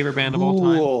probably my favorite band of all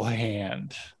time. Tool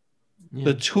Hand. Yeah.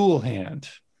 The Tool Hand.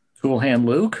 Tool Hand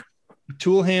Luke?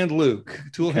 Tool Hand Luke.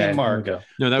 Tool Hand Mark.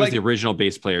 No, that was the original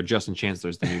bass player. Justin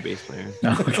Chancellor's the new bass player.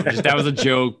 That was a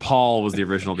joke. Paul was the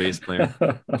original bass player.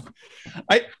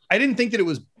 I didn't think that it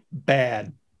was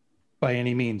bad by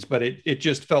any means, but it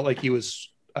just felt like he was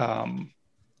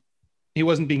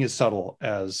being as subtle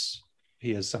as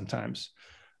he is sometimes.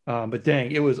 But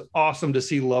dang, it was awesome to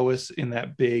see Lois in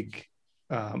that big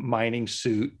mining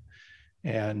suit,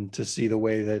 and to see the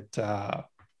way that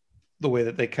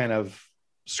they kind of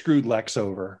screwed Lex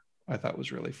over. I thought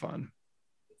was really fun.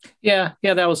 Yeah,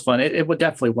 that was fun. It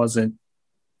definitely wasn't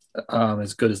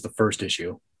as good as the first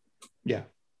issue. Yeah.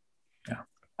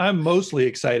 I'm mostly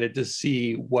excited to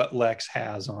see what Lex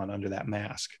has on under that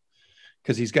mask,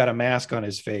 because he's got a mask on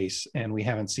his face and we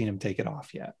haven't seen him take it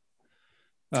off yet.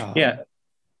 Yeah.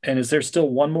 And is there still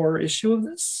one more issue of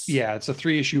this? Yeah, it's a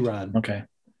 3-issue run. Okay.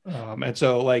 And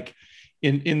so like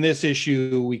in this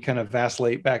issue, we kind of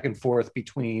vacillate back and forth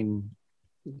between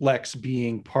Lex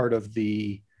being part of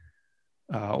the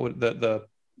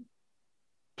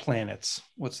planets.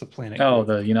 What's the planet? Oh,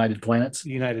 the United Planets. The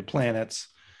United Planets.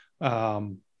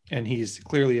 And he's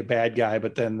clearly a bad guy,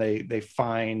 but then they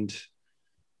find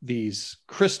these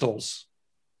crystals,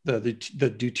 the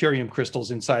deuterium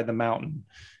crystals inside the mountain,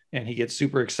 and he gets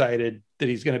super excited that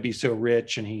he's going to be so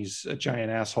rich, and he's a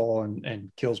giant asshole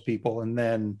and kills people. And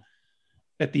then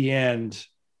at the end,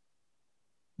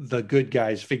 the good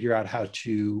guys figure out how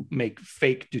to make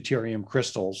fake deuterium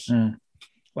crystals,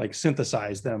 like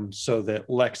synthesize them so that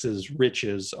Lex's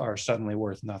riches are suddenly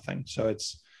worth nothing. So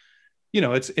it's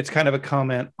kind of a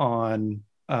comment on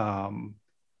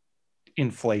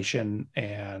inflation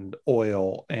and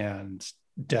oil and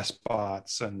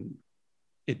despots, and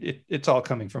it's all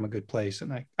coming from a good place.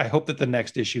 And I hope that the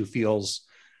next issue feels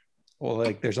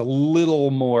like there's a little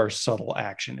more subtle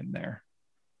action in there.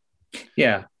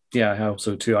 Yeah, I hope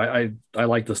so too. I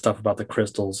like the stuff about the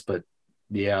crystals, but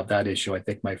yeah, that issue, I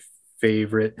think my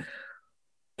favorite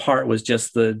part was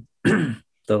just the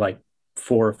like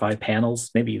 4 or 5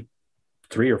 panels, maybe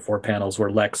 3 or 4 panels, where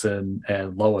Lex and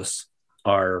Lois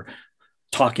are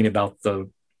talking about the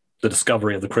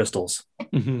discovery of the crystals.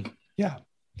 Mm-hmm. Yeah.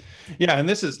 And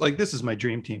this is my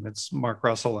dream team. It's Mark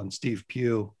Russell and Steve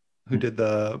Pugh, who did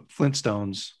the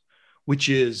Flintstones, which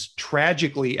is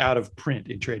tragically out of print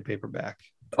in trade paperback.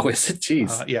 Oh, is it?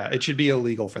 Jeez. Yeah, it should be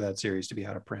illegal for that series to be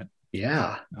out of print.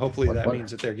 Yeah. Hopefully that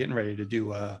means that they're getting ready to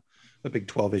do a big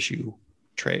 12-issue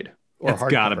trade. That's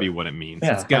got to be what it means.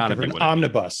 Yeah, it's got to be an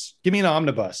omnibus. Give me an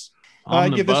omnibus.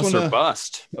 Give this one or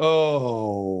bust.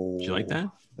 Oh, did you like that?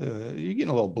 You're getting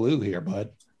a little blue here,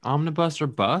 bud. Omnibus or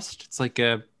bust? It's like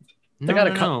a. They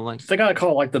gotta call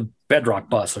it like the Bedrock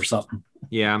bus or something.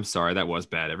 Yeah, I'm sorry. That was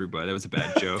bad, everybody. That was a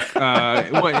bad joke.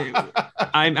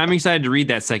 I'm excited to read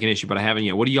that second issue, but I haven't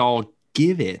yet. What do y'all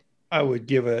give it? I would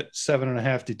give it 7.5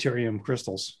 deuterium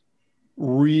crystals.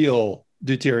 Real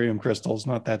deuterium crystals,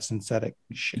 not that synthetic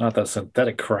shit. Not that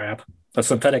synthetic crap. The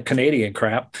synthetic Canadian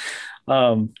crap.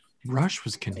 Rush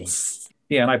was Canadian.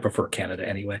 Yeah, and I prefer Canada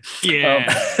anyway.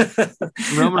 Yeah.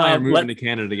 Rome and I are moving to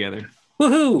Canada together.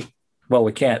 Woohoo! Well,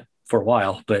 we can't for a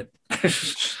while, but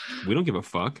we don't give a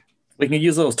fuck. We can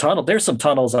use those tunnels. There's some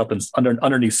tunnels up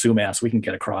underneath Sumas we can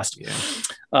get across. Yeah.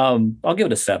 I'll give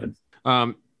it a 7.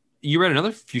 You read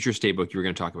another Future State book you were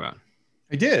going to talk about.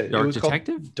 I did. Dark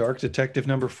Detective? Dark Detective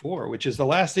number 4, which is the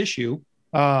last issue.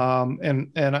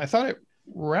 And I thought it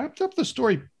wrapped up the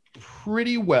story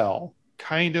pretty well.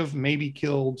 Kind of maybe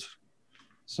killed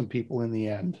some people in the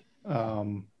end.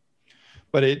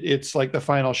 But it's like the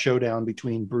final showdown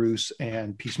between Bruce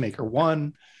and Peacemaker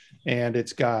 1. And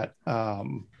it's got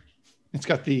the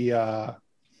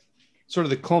sort of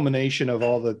the culmination of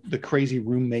all the crazy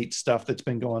roommate stuff that's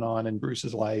been going on in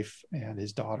Bruce's life and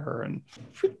his daughter, and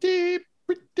pretty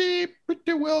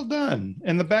well done.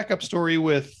 And the backup story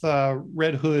with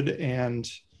Red Hood and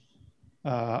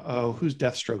who's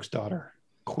Deathstroke's daughter?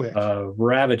 Quick.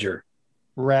 Ravager.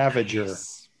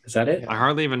 Nice. Is that it? I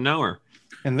hardly even know her.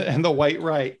 And the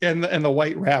white and the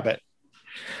White Rabbit.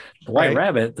 The White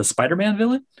Rabbit, the Spider-Man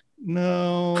villain?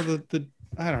 No, the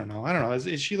I don't know.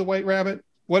 Is she the White Rabbit?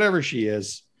 Whatever she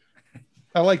is.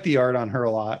 I like the art on her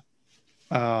a lot.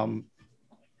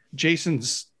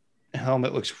 Jason's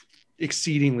helmet looks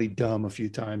exceedingly dumb a few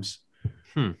times.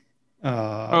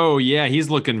 Oh yeah, he's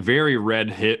looking very Red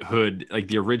Hood, like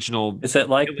the original. Is it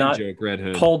like not joke Red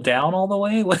Hood pulled down all the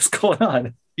way? What's going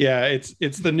on? Yeah,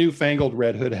 it's the newfangled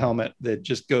Red Hood helmet that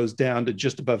just goes down to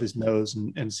just above his nose,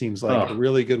 and seems like a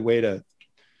really good way to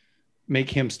make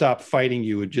him stop fighting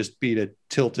you would just be to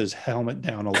tilt his helmet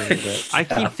down a little bit. I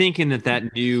keep thinking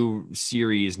that new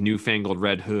series, Newfangled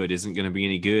Red Hood, isn't going to be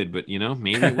any good, but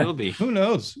maybe it will be. Who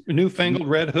knows? Newfangled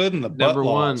Red Hood and the butt number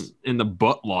laws. 1 in the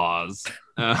butt laws.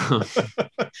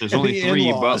 There's only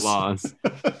 3 butt laws.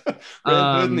 Red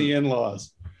Hood and the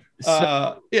in-laws.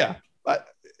 Yeah, but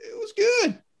it was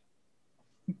good.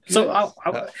 So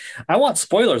I want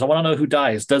spoilers. I want to know who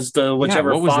dies. Does the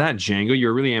whichever what was that, Django?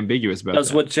 You're really ambiguous about does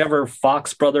that. whichever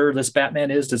Fox brother this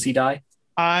Batman is, does he die?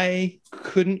 I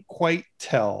couldn't quite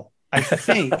tell. I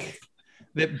think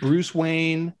that Bruce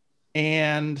Wayne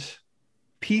and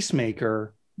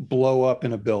Peacemaker blow up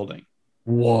in a building.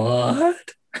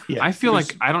 What? Yeah, I feel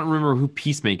like I don't remember who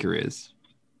Peacemaker is.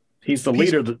 He's the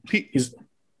leader. He's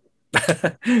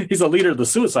he's the leader of the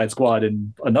Suicide Squad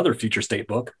in another Future State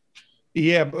book.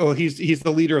 Yeah, well, he's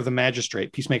the leader of the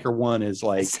Magistrate. Peacemaker 1 is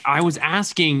like. I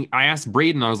asked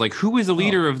Braden, I was like, who is the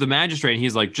leader of the Magistrate? And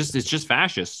he's like, it's just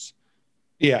fascists.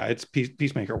 Yeah, it's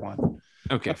Peacemaker 1.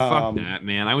 Okay, fuck that,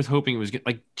 man. I was hoping it was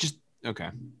like just okay.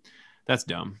 That's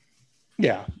dumb.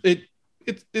 Yeah, it's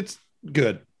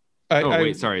good.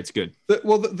 It's good.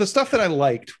 The stuff that I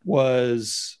liked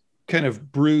was kind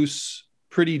of Bruce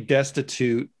pretty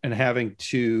destitute and having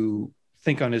to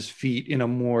think on his feet in a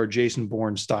more Jason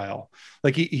Bourne style.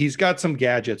 Like he's got some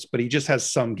gadgets, but he just has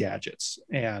some gadgets.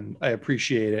 And I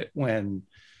appreciate it when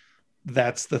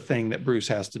that's the thing that Bruce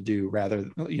has to do rather,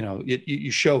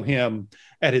 you show him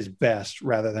at his best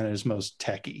rather than his most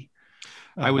techie.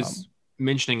 I was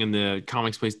mentioning in the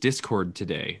Comics Place Discord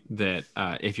today that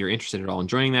if you're interested at all in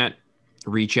joining that,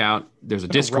 reach out. There's a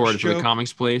Discord for the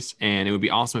Comics Place, and it would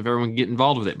be awesome if everyone could get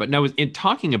involved with it. But no, in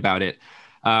talking about it,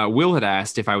 Will had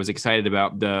asked if I was excited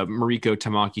about the Mariko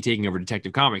Tamaki taking over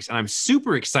Detective Comics, and I'm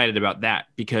super excited about that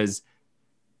because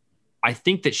I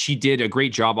think that she did a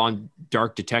great job on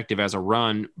Dark Detective as a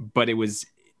run, but it was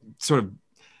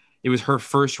her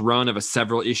first run of a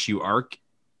several issue arc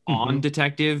on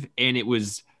Detective, and it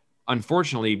was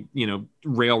unfortunately,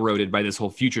 railroaded by this whole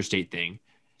Future State thing.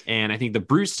 And I think the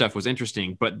Bruce stuff was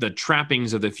interesting, but the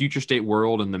trappings of the Future State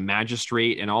world and the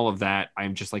Magistrate and all of that,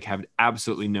 I'm just like have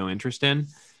absolutely no interest in.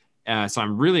 So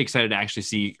I'm really excited to actually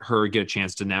see her get a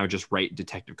chance to now just write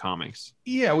Detective Comics.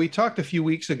 Yeah, we talked a few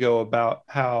weeks ago about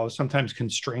how sometimes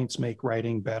constraints make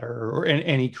writing better, or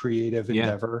any creative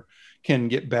endeavor can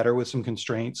get better with some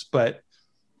constraints. But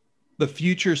the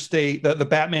Future State, the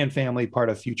Batman family part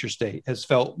of Future State has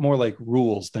felt more like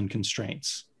rules than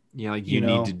constraints. Yeah, like you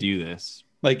need to do this.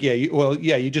 Like,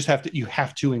 you just have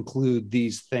to include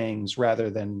these things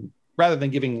rather than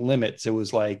giving limits. It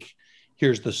was like,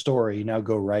 here's the story, now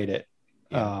go write it.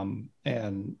 Yeah.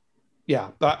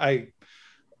 I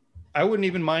wouldn't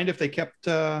even mind if they kept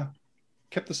the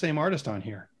same artist on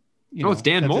here. It's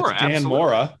Dan Mora. It's Dan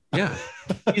Mora. Yeah,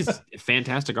 he's a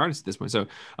fantastic artist at this point. So,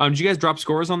 did you guys drop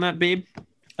scores on that, babe?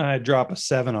 I drop a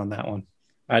 7 on that one.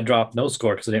 I dropped no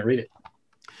score because I didn't read it.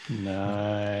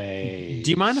 Nice. Do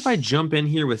you mind if I jump in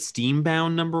here with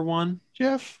Steambound #1?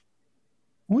 Jeff,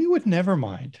 we would never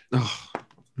mind. Oh,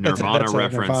 Nirvana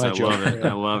reference. I love it.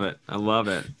 I love it. I love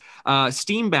it.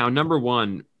 Steambound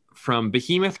 #1 from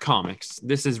Behemoth Comics.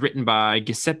 This is written by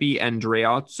Giuseppe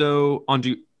Andreazzi,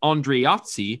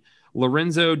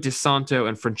 Lorenzo De Santo,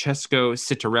 and Francesco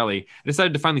Citarelli. I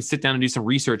decided to finally sit down and do some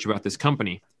research about this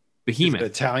company, Behemoth. Is it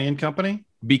an Italian company?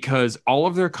 Because all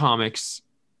of their comics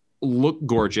look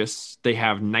gorgeous. They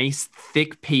have nice,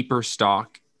 thick paper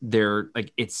stock. Their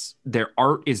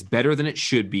art is better than it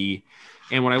should be.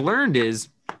 And what I learned is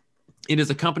it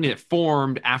is a company that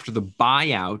formed after the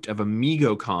buyout of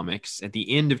Amigo Comics at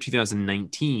the end of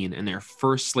 2019, and their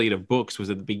first slate of books was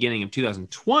at the beginning of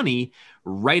 2020,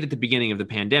 right at the beginning of the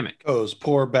pandemic. Those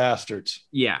poor bastards.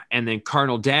 Yeah, and then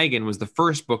Cardinal Dagon was the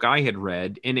first book I had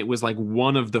read, and it was like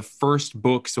one of the first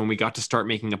books when we got to start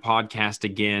making a podcast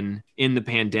again in the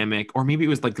pandemic, or maybe it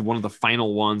was like one of the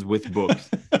final ones with books.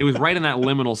 It was right in that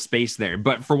liminal space there,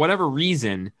 but for whatever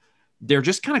reason, they're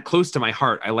just kind of close to my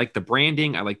heart. I like the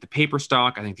branding. I like the paper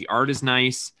stock. I think the art is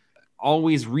nice.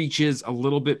 Always reaches a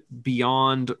little bit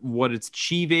beyond what it's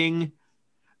achieving.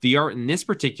 The art in this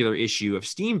particular issue of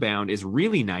Steambound is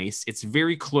really nice. It's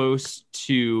very close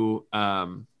to,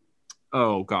 the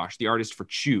artist for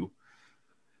Chew,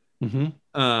 who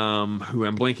I'm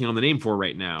blanking on the name for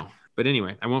right now. But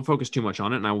anyway, I won't focus too much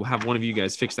on it, and I will have one of you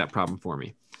guys fix that problem for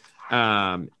me.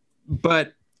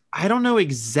 But I don't know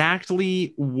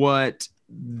exactly what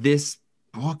this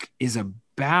book is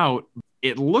about.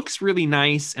 It looks really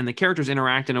nice, and the characters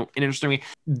interact in an interesting way.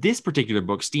 This particular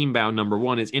book, Steambound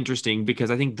 #1, is interesting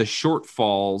because I think the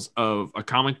shortfalls of a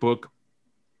comic book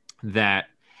that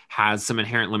has some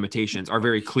inherent limitations are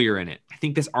very clear in it. I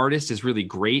think this artist is really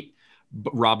great,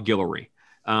 Rob Guillory.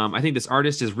 I think this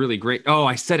artist is really great. Oh,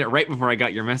 I said it right before I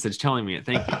got your message telling me it.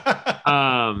 Thank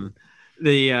you.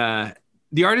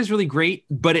 The art is really great,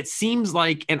 but it seems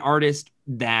like an artist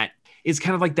that is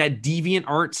kind of like that deviant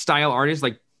art style artist.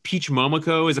 Like Peach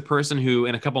Momoko is a person who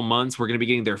in a couple months we're going to be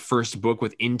getting their first book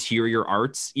with interior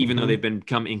arts, even though they've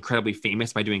become incredibly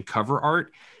famous by doing cover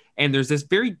art. And there's this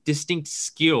very distinct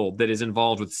skill that is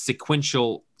involved with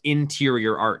sequential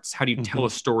interior arts. How do you tell a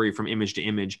story from image to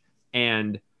image?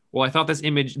 And well, I thought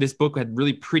this book had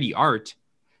really pretty art.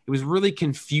 It was really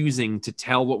confusing to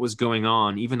tell what was going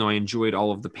on, even though I enjoyed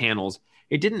all of the panels.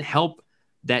 It didn't help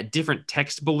that different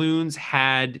text balloons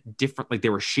had different, like they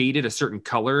were shaded a certain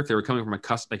color if they were coming from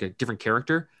like a different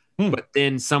character. But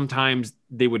then sometimes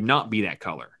they would not be that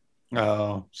color.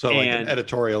 Oh, so like an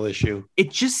editorial issue.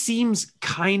 It just seems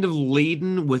kind of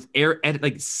laden with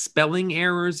like spelling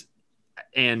errors.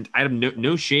 And I have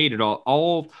no shade at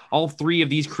all. All three of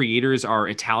these creators are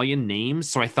Italian names.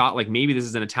 So I thought like maybe this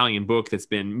is an Italian book that's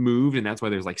been moved and that's why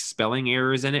there's like spelling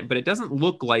errors in it. But it doesn't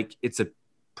look like it's a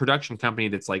production company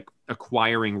that's like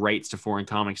acquiring rights to foreign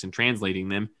comics and translating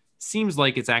them. Seems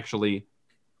like it's actually,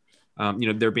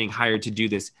 they're being hired to do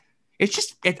this. It's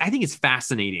just, I think it's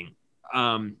fascinating.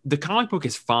 The comic book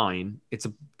is fine. It's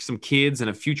some kids in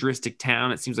a futuristic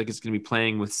town. It seems like it's going to be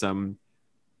playing with some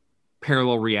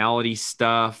parallel reality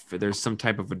stuff. There's some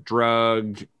type of a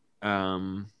drug.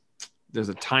 There's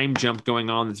a time jump going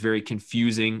on that's very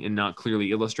confusing and not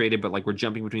clearly illustrated, but like we're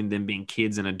jumping between them being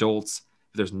kids and adults.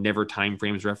 There's never time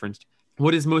frames referenced.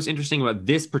 What is most interesting about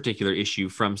this particular issue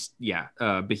from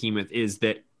Behemoth is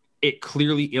that it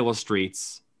clearly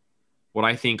illustrates what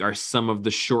I think are some of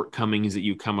the shortcomings that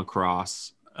you come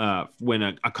across when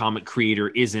a comic creator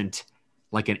isn't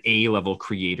like an A-level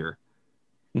creator.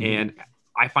 And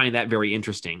I find that very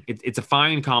interesting. It's a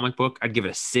fine comic book. I'd give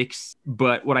it a 6.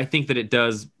 But what I think that it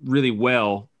does really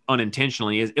well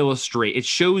unintentionally is illustrate. It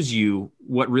shows you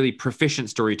what really proficient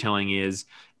storytelling is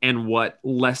and what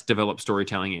less developed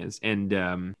storytelling is. And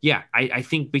I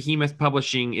think Behemoth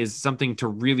Publishing is something to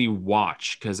really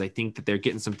watch because I think that they're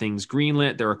getting some things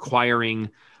greenlit. They're acquiring,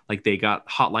 like they got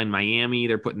Hotline Miami.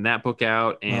 They're putting that book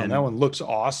out. And that one looks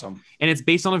awesome. And it's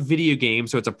based on a video game.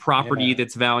 So it's a property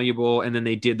that's valuable. And then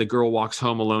they did The Girl Walks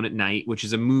Home Alone at Night, which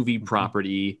is a movie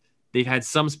property. They've had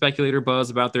some speculator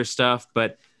buzz about their stuff.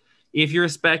 But if you're a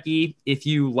specky, if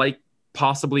you like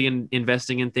possibly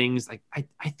investing in things, like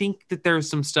I think that there's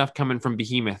some stuff coming from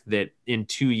Behemoth that in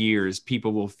 2 years,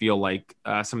 people will feel like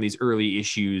some of these early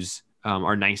issues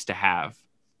are nice to have.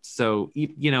 So,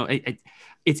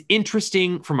 it's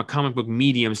interesting from a comic book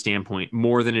medium standpoint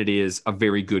more than it is a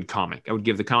very good comic. I would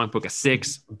give the comic book a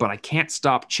 6, but I can't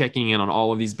stop checking in on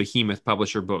all of these Behemoth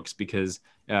publisher books because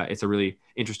it's a really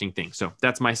interesting thing. So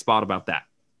that's my spot about that.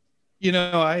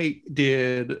 I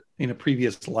did in a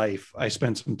previous life, I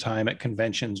spent some time at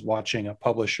conventions watching a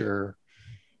publisher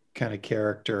kind of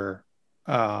character,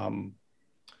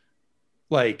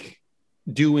 like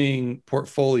doing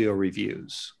portfolio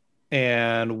reviews.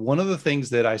 And one of the things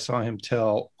that I saw him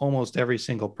tell almost every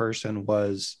single person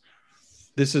was,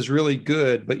 this is really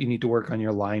good, but you need to work on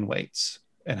your line weights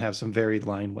and have some varied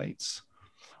line weights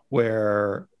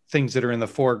where things that are in the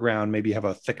foreground maybe have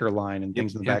a thicker line and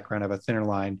things in the background have a thinner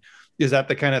line. Is that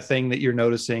the kind of thing that you're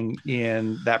noticing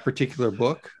in that particular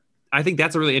book? I think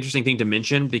that's a really interesting thing to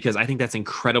mention because I think that's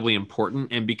incredibly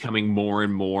important and becoming more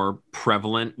and more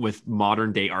prevalent with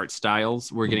modern day art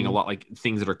styles. We're getting a lot like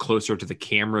things that are closer to the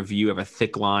camera view of a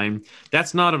thick line.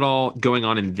 That's not at all going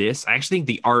on in this. I actually think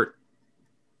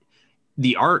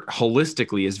the art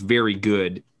holistically is very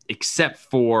good, except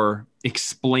for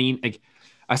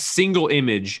a single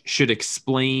image should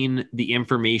explain the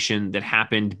information that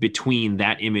happened between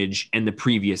that image and the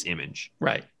previous image.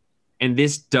 Right. And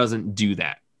this doesn't do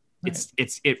that. Right.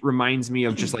 It reminds me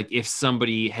of just like if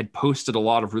somebody had posted a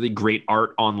lot of really great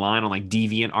art online on like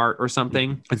DeviantArt or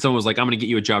something, and someone was like, I'm going to get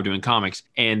you a job doing comics,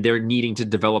 and they're needing to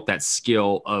develop that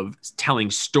skill of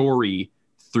telling story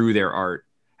through their art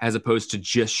as opposed to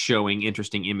just showing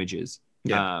interesting images.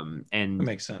 Yeah. And that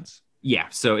makes sense. Yeah,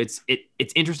 so it's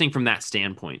interesting from that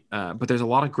standpoint, but there's a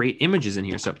lot of great images in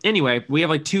here. So anyway, we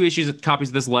have like 2 copies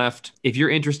of this left. If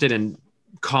you're interested in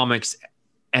comics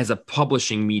as a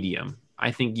publishing medium, I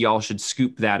think y'all should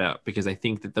scoop that up because I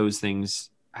think that those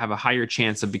things have a higher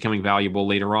chance of becoming valuable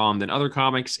later on than other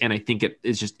comics, and I think it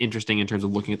is just interesting in terms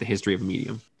of looking at the history of a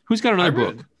medium. Who's got another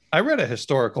book? I read a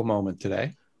historical moment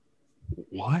today.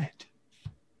 What?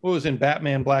 What was in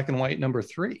Batman Black and White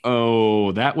 #3?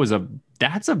 Oh,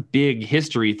 that's a big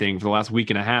history thing for the last week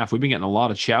and a half. We've been getting a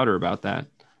lot of chowder about that.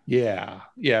 Yeah,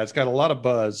 it's got a lot of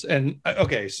buzz. And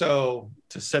okay, so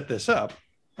to set this up,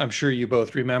 I'm sure you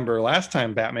both remember last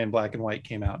time Batman Black and White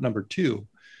came out, #2.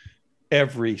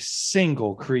 Every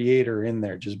single creator in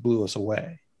there just blew us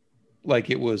away. Like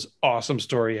it was awesome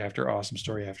story after awesome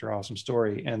story after awesome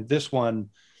story. And this one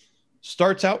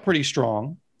starts out pretty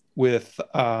strong. with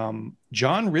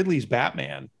John Ridley's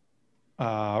Batman,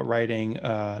 writing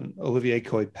Olivier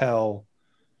Coipel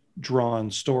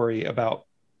drawn story about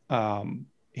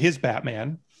his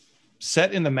Batman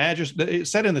set in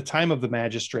the time of the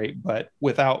magistrate, but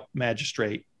without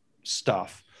magistrate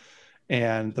stuff.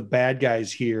 And the bad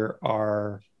guys here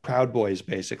are Proud Boys,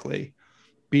 basically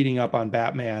beating up on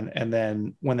Batman. And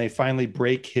then when they finally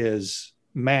break his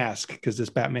mask, because this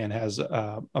Batman has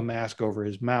a mask over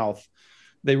his mouth,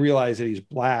 they realize that he's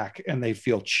black, and they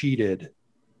feel cheated,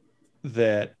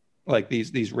 that like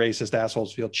these racist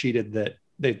assholes feel cheated that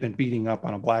they've been beating up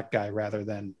on a black guy rather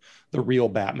than the real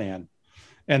Batman.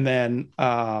 And then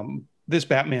this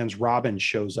Batman's Robin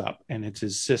shows up, and it's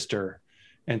his sister.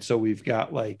 And so we've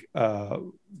got like, I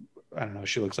don't know,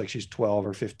 she looks like she's 12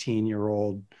 or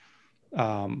 15-year-old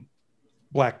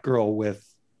black girl with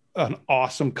an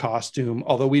awesome costume,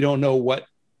 although we don't know what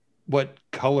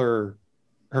color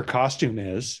her costume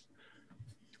is.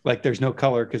 Like, there's no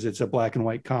color because it's a black and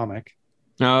white comic.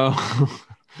 Oh.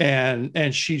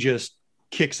 and she just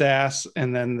kicks ass,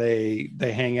 and then they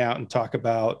hang out and talk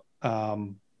about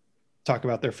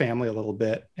their family a little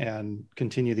bit and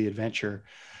continue the adventure.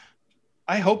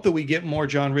 I hope that we get more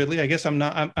John Ridley. I guess I'm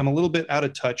a little bit out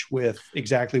of touch with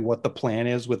exactly what the plan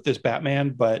is with this Batman,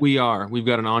 but we've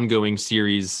got an ongoing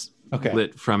series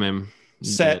lit from him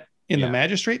set in the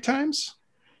magistrate times.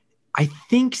 I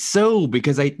think so,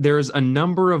 because there's a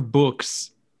number of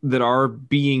books that are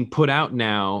being put out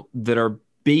now that are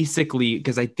basically,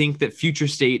 because I think that Future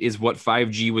State is what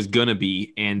 5G was going to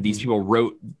be. And these people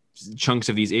wrote chunks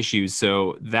of these issues.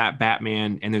 So that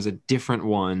Batman, and there's a different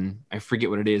one, I forget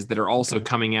what it is, that are also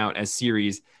coming out as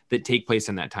series that take place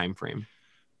in that time frame.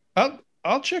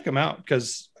 I'll check them out,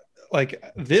 because like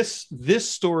this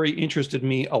story interested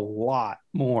me a lot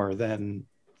more than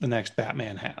the next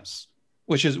Batman has,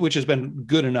 which has been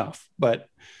good enough, but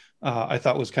I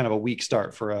thought was kind of a weak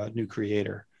start for a new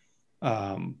creator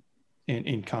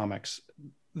in comics.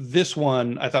 This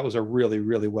one I thought was a really,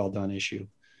 really well done issue.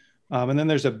 And then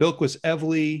there's a Bilquis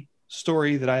Evely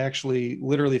story that I actually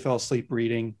literally fell asleep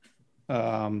reading,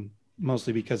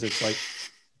 mostly because it's like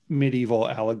medieval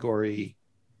allegory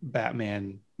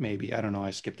Batman. Maybe, I don't know.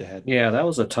 I skipped ahead. Yeah, that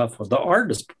was a tough one. The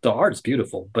art is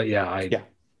beautiful, but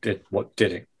what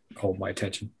didn't hold my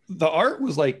attention. The art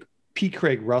was like P.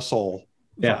 Craig Russell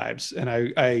vibes, and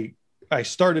I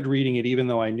started reading it even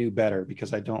though I knew better,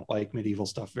 because I don't like medieval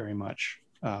stuff very much.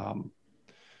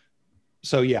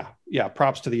 So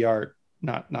props to the art,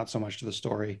 not so much to the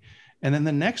story. And then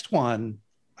the next one,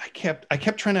 I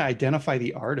kept trying to identify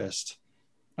the artist,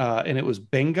 and it was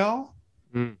Bengal.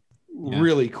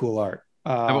 Really cool art.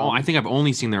 I think I've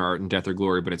only seen their art in Death or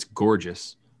Glory, but it's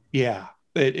gorgeous. Yeah,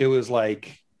 it was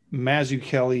like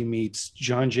Mazzucchelli meets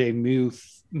John J.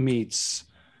 Muth meets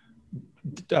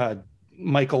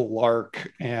Michael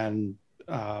Lark and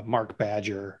Mark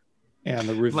Badger. And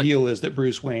the reveal is that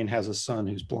Bruce Wayne has a son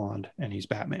who's blonde, and he's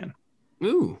Batman.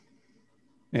 Ooh.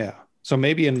 Yeah. So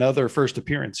maybe another first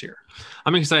appearance here.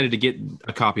 I'm excited to get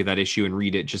a copy of that issue and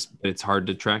read it. Just it's hard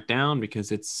to track down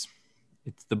because it's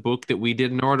the book that we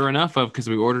didn't order enough of, because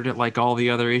we ordered it like all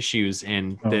the other issues,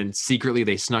 and then secretly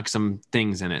they snuck some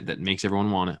things in it that makes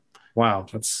everyone want it. Wow,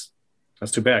 that's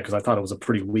too bad, because I thought it was a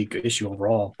pretty weak issue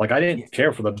overall. Like, I didn't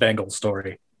care for the Bengal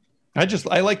story. I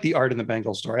like the art in the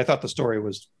Bengal story. I thought the story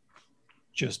was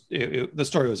the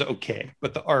story was okay,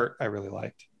 but the art I really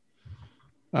liked.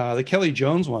 The Kelly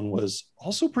Jones one was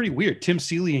also pretty weird. Tim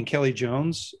Seeley and Kelly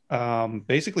Jones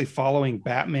basically following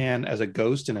Batman as a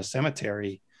ghost in a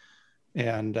cemetery,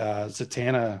 and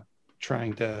Zatanna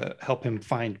trying to help him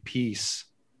find peace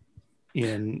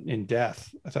in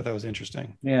death. I thought that was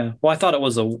interesting. Yeah. Well, I thought it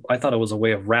was a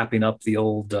way of wrapping up the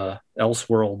old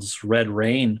Elseworlds Red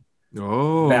Rain.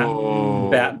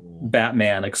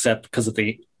 Batman, except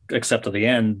at the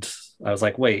end, I was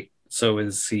like, wait, so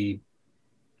is he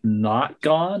not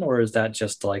gone, or is that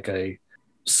just like a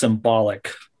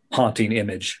symbolic haunting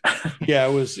image? Yeah,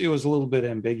 it was a little bit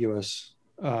ambiguous.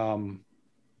 And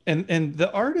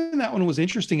the art in that one was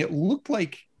interesting. It looked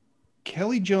like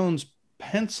Kelly Jones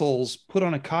pencils put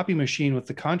on a copy machine with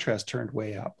the contrast turned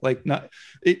way up. Like,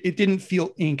 it didn't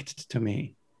feel inked to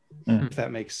me, if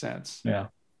that makes sense. Yeah.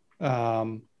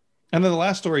 And then the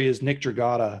last story is Nick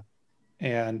Dragata,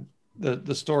 and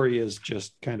the story is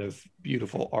just kind of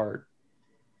beautiful art,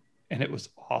 and it was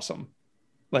awesome.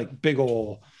 Like big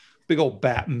old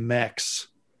bat mechs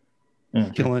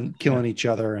killing each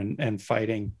other and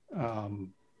fighting.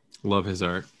 Love his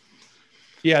art.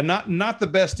 Yeah, not the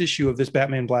best issue of this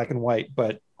Batman Black and White,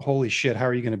 but holy shit, how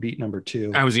are you going to beat number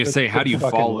 2? I was going to say, how do you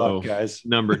follow guys?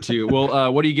 Number 2?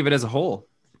 Well, what do you give it as a whole?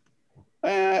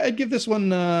 I'd give this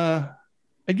one.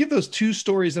 I'd give those two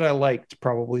stories that I liked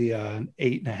probably an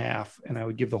 8.5, and I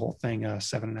would give the whole thing a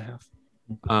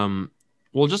 7.5.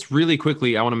 Well, just really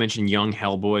quickly, I want to mention Young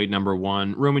Hellboy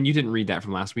 #1. Roman, you didn't read that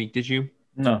from last week, did you?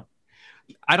 No,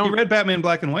 I don't. You read Batman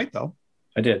Black and White though.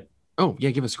 I did. Oh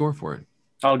yeah, give a score for it.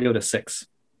 I'll give it a 6.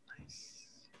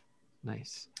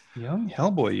 Nice. Young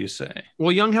Hellboy, you say?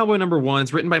 Well, Young Hellboy #1.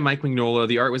 It's written by Mike Mignola.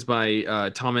 The art was by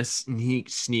Thomas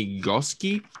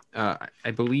Sniegoski,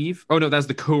 I believe. Oh no, that's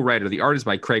the co-writer. The art is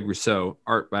by Craig Rousseau.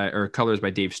 Colors by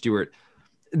Dave Stewart.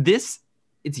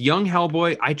 It's Young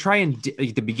Hellboy. I try and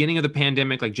at the beginning of the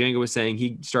pandemic, like Django was saying,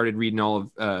 he started reading all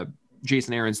of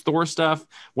Jason Aaron's Thor stuff.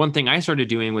 One thing I started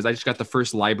doing was I just got the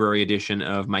first library edition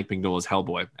of Mike Mignola's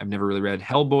Hellboy. I've never really read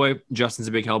Hellboy. Justin's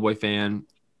a big Hellboy fan.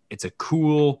 It's a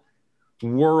cool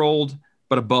world,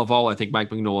 but above all, I think Mike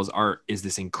Mignola's art is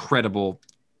this incredible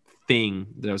thing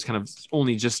that I was kind of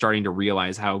only just starting to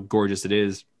realize how gorgeous it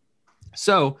is.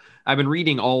 So I've been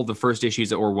reading all the first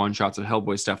issues or one-shots of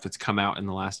Hellboy stuff that's come out in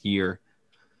the last year.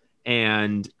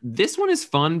 And this one is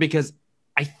fun because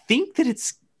I think that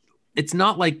it's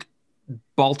not like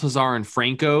Baltazar and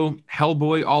Franco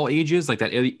Hellboy all ages, like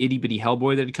that itty bitty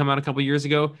Hellboy that had come out a couple years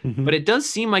ago. Mm-hmm. But it does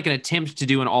seem like an attempt to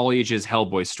do an all ages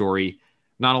Hellboy story.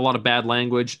 Not a lot of bad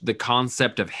language. The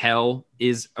concept of hell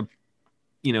is,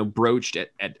 broached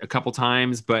at a couple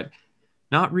times, but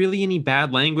not really any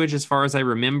bad language as far as I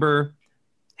remember.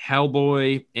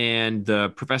 Hellboy and the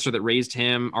professor that raised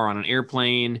him are on an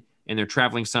airplane and they're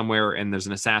traveling somewhere, and there's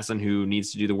an assassin who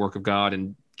needs to do the work of God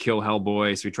and kill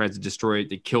Hellboy. So he tries to destroy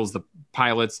it. It kills the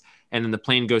pilots, and then the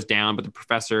plane goes down, but the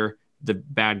professor, the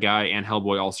bad guy, and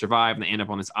Hellboy all survive, and they end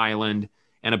up on this island,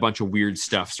 and a bunch of weird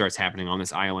stuff starts happening on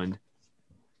this island.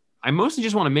 I mostly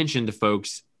just want to mention to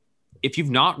folks, if you've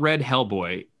not read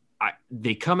Hellboy,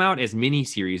 they come out as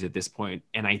miniseries at this point,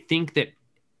 and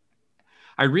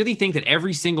I really think that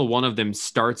every single one of them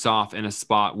starts off in a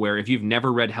spot where if you've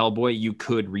never read Hellboy, you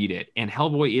could read it. And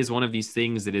Hellboy is one of these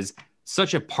things that is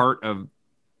such a part of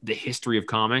the history of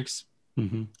comics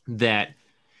that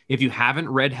if you haven't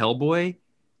read Hellboy,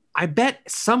 I bet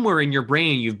somewhere in your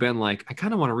brain you've been like, I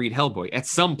kind of want to read Hellboy at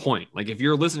some point. Like if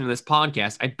you're listening to this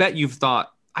podcast, I bet you've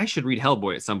thought, I should read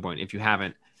Hellboy at some point if you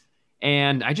haven't.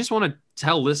 And I just want to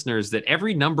tell listeners that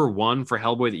every #1 for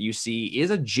Hellboy that you see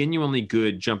is a genuinely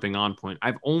good jumping on point.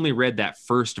 I've only read that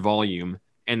first volume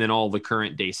and then all the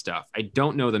current day stuff. I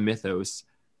don't know the mythos,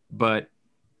 but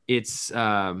it's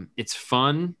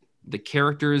fun. The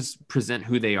characters present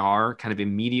who they are kind of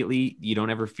immediately. You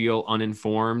don't ever feel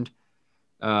uninformed.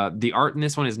 The art in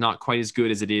this one is not quite as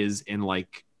good as it is in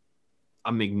like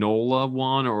a Mignola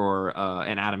one or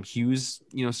an Adam Hughes,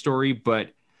 story,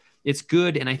 but it's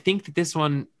good. And I think that this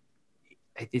one,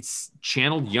 it's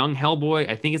channeled Young Hellboy.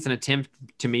 I think it's an attempt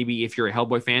to maybe, if you're a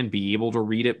Hellboy fan, be able to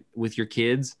read it with your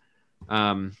kids.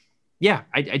 I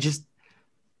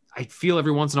feel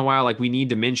every once in a while like we need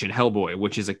to mention Hellboy,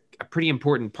 which is a pretty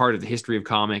important part of the history of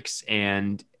comics,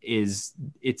 and it's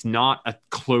not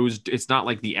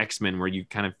like the X-Men where you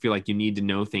kind of feel like you need to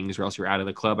know things or else you're out of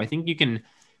the club. I think you can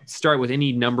start with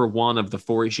any #1 of the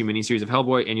 4-issue miniseries of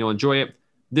Hellboy and you'll enjoy it.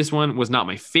 This one was not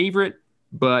my favorite,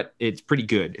 but it's pretty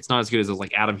good. It's not as good as those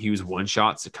like Adam Hughes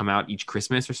one-shots that come out each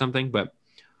Christmas or something, but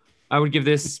I would give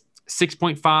this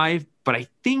 6.5. But I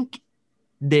think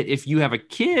that if you have a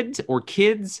kid or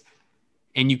kids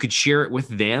and you could share it with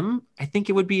them, I think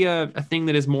it would be a thing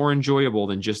that is more enjoyable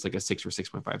than just like a 6 or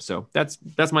 6.5. So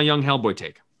that's my Young Hellboy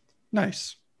take.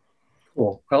 Nice.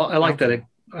 Cool. I like that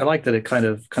it kind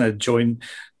of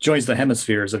joins the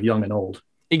hemispheres of young and old.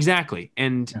 Exactly.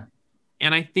 And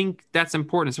I think that's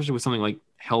important, especially with something like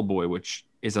Hellboy, which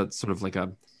is a sort of like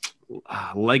a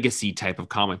legacy type of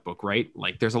comic book, right?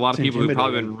 Like there's a lot of people who've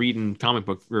probably been reading comic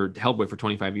book or Hellboy for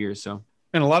 25 years. So,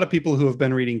 and a lot of people who have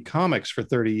been reading comics for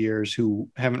 30 years who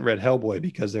haven't read Hellboy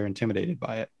because they're intimidated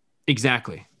by it.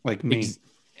 Exactly. Like me.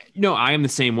 No, I am the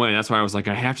same way. That's why I was like,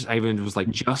 I even was like,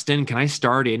 Justin, can I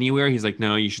start anywhere? He's like,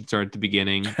 no, you should start at the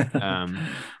beginning.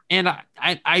 And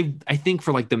I think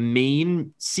for like the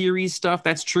main series stuff,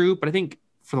 that's true. But I think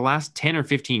for the last 10 or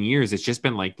 15 years, it's just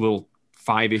been like little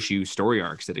 5-issue story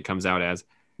arcs that it comes out as.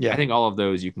 Yeah. I think all of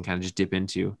those you can kind of just dip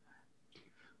into.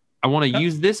 I want to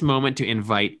use this moment to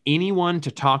invite anyone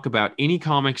to talk about any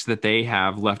comics that they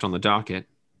have left on the docket.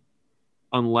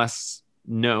 Unless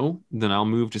no, then I'll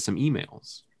move to some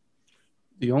emails.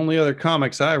 The only other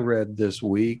comics I read this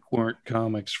week weren't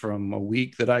comics from a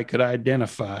week that I could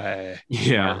identify.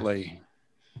 Smartly.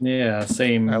 Yeah,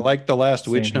 same. I liked The Last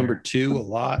Witch #2 a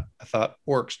lot. I thought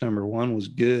Orcs #1 was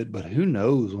good, but who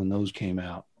knows when those came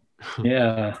out.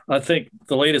 Yeah, I think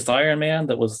the latest Iron Man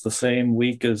that was the same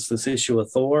week as this issue of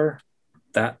Thor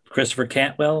that Christopher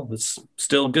Cantwell was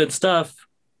still good stuff.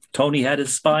 Tony had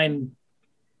his spine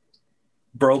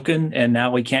broken, and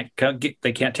now they can't take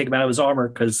him out of his armor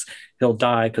because he'll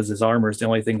die, because his armor is the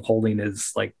only thing holding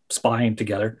his like spine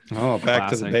together. Oh, back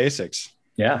to the basics.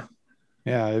 Yeah.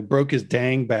 It broke his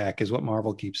dang back, is what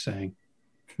Marvel keeps saying.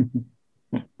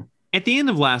 At the end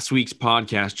of last week's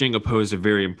podcast, Django posed a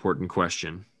very important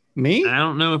question. Me? I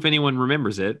don't know if anyone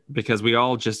remembers it, because we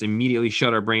all just immediately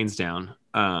shut our brains down.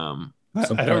 I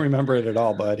don't remember it at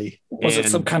all, buddy. Was it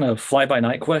some kind of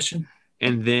fly-by-night question?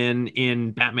 And then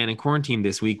in Batman in Quarantine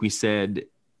this week, we said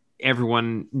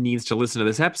everyone needs to listen to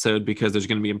this episode because there's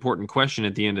going to be an important question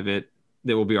at the end of it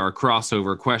that will be our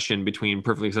crossover question between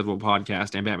Perfectly Acceptable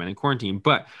Podcast and Batman in Quarantine.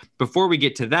 But before we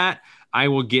get to that, I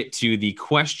will get to the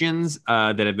questions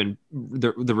that have been,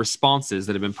 the responses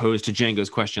that have been posed to Django's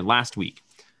question last week.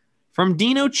 From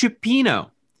Dino Cipino.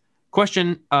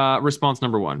 Question, response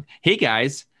number 1. Hey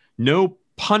guys, no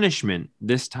punishment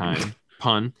this time,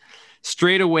 pun.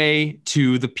 Straight away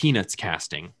to the Peanuts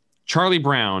casting. Charlie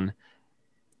Brown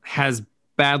has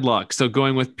bad luck, so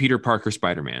going with Peter Parker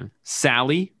Spider-Man.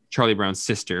 Sally, Charlie Brown's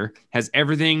sister, has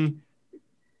everything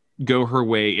go her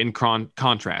way in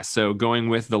contrast, so going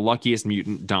with the luckiest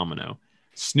mutant, Domino.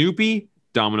 Snoopy,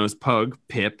 Domino's pug,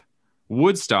 Pip.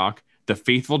 Woodstock, the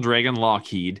faithful dragon,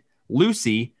 Lockheed.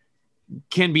 Lucy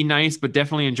can be nice, but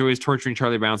definitely enjoys torturing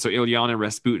Charlie Brown, so Ilyana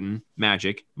Rasputin,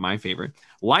 Magic, my favorite.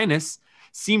 Linus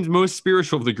seems most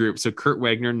spiritual of the group, so Kurt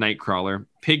Wagner, Nightcrawler.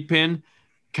 Pigpen,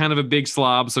 kind of a big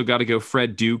slob, so got to go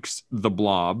Fred Dukes, the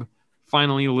Blob.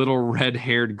 Finally, little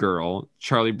red-haired girl,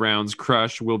 Charlie Brown's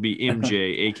crush, will be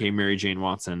MJ, aka Mary Jane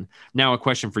Watson. Now a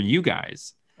question for you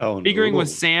guys. Figuring with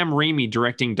Sam Raimi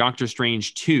directing Doctor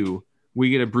Strange 2, we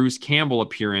get a Bruce Campbell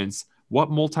appearance. What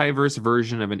multiverse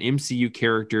version of an MCU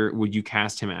character would you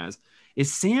cast him as?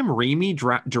 Is Sam Raimi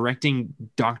directing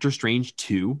Doctor Strange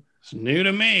 2? It's new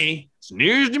to me. It's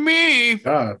news to me.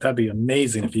 God, that'd be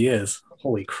amazing if he is.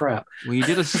 Holy crap. Well, he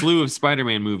did a slew of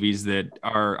Spider-Man movies that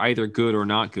are either good or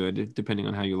not good, depending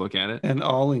on how you look at it. And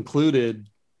all included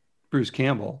Bruce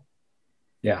Campbell.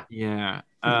 Yeah. Yeah.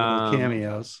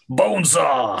 Cameos.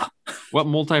 Bonesaw. What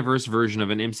multiverse version of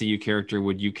an MCU character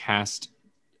would you cast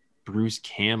Bruce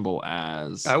Campbell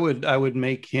as? I would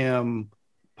make him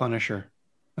Punisher.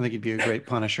 I think he'd be a great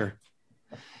Punisher.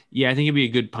 Yeah, I think he'd be a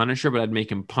good Punisher, but I'd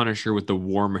make him Punisher with the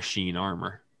War Machine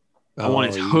armor. I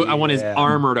want his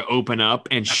armor to open up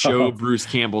and show Bruce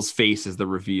Campbell's face as the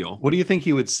reveal. What do you think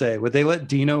he would say? Would they let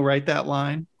Dino write that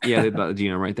line? Yeah, they'd let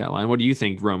Dino write that line. What do you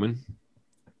think, Roman?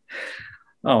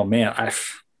 Oh man,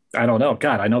 I don't know.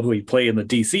 God, I know who he played in the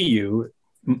DCU,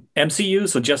 MCU,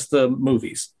 so just the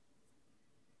movies.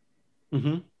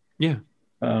 Mm-hmm. Yeah.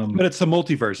 But it's the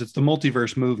multiverse. It's the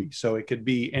multiverse movie, so it could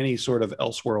be any sort of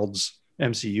Elseworlds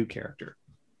MCU character.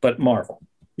 But Marvel.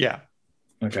 Yeah.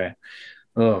 Okay.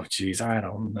 Oh, geez, I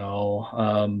don't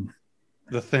know.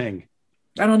 The Thing.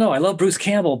 I don't know. I love Bruce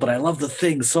Campbell, but I love The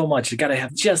Thing so much. You got to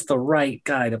have just the right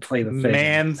guy to play The Thing.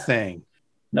 Man-Thing.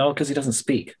 No, because he doesn't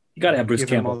speak. You got to have Bruce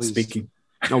Campbell speaking.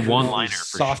 A one-liner.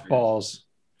 Softballs.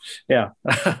 Sure. Yeah.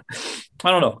 I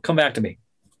don't know. Come back to me.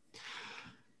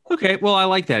 Okay, well, I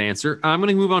like that answer. I'm going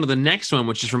to move on to the next one,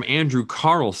 which is from Andrew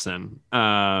Carlson.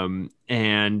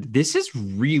 And this is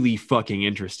really fucking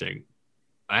interesting.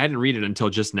 I hadn't read it until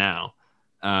just now.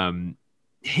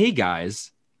 Hey,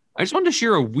 guys. I just wanted to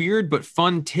share a weird but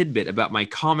fun tidbit about my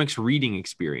comics reading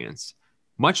experience.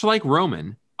 Much like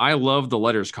Roman, I love the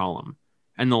letters column.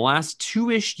 And the last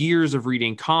 2-ish years of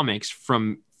reading comics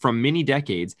from many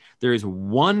decades, there is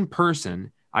one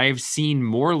person I have seen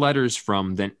more letters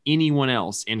from than anyone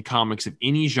else in comics of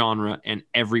any genre and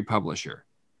every publisher.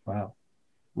 Wow.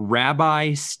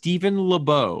 Rabbi Stephen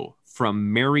LeBeau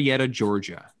from Marietta,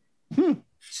 Georgia.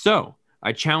 So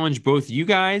I challenge both you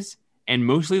guys and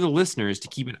mostly the listeners to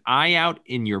keep an eye out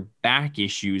in your back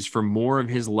issues for more of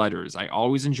his letters. I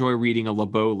always enjoy reading a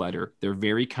LeBeau letter. They're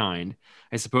very kind.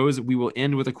 I suppose we will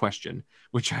end with a question,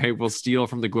 which I will steal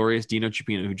from the glorious Dino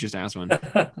Cipino, who just asked one.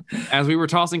 As we were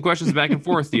tossing questions back and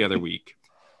forth the other week,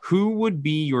 who would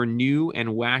be your new and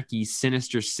wacky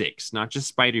Sinister Six? Not just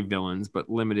spider villains, but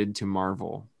limited to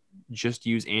Marvel. Just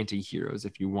use anti-heroes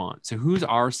if you want. So who's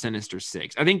our Sinister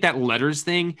Six? I think that letters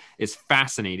thing is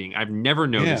fascinating. I've never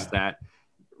noticed that.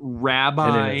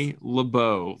 Rabbi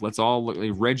LeBeau. Let's all look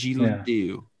like Reggie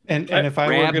Ledoux. And if I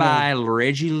Rabbi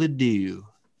Reggie Ledoux.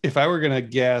 If I were gonna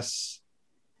guess,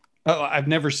 I've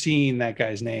never seen that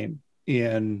guy's name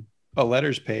in a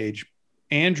letters page.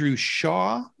 Andrew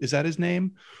Shaw, is that his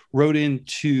name? Wrote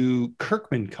into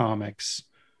Kirkman Comics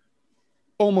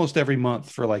almost every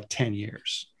month for like 10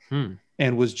 years.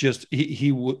 And was just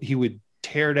he would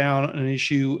tear down an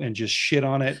issue and just shit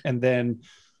on it, and then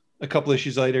a couple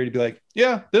issues later he'd be like,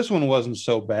 yeah, this one wasn't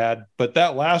so bad, but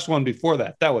that last one before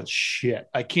that was shit.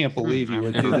 I can't believe you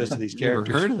would do this to these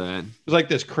characters. Never heard of that. It was like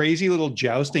this crazy little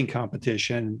jousting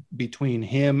competition between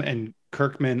him and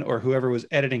Kirkman, or whoever was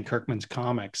editing Kirkman's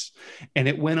comics, and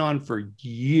it went on for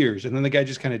years, and then the guy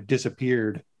just kind of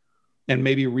disappeared and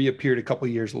maybe reappeared a couple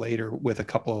years later with a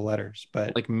couple of letters.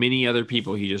 But like many other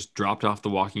people, he just dropped off The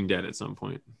Walking Dead at some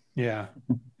point. Yeah.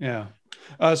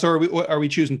 So are we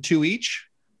choosing 2 each?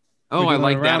 Oh, I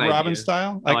like that round idea. robin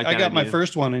style. I got my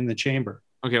first one in the chamber.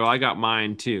 Okay, well, I got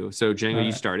mine too. So Django,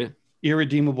 you start it.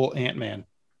 Irredeemable Ant-Man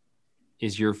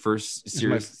is your first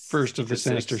series. My first of the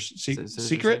Sinister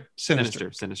Secret.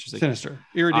 Sinister.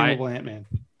 Irredeemable Ant-Man.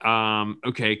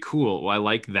 Okay, cool. Well, I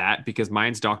like that because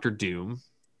mine's Doctor Doom.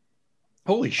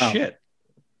 Holy shit!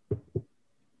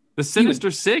 The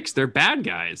Sinister Six, they're bad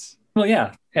guys. Well,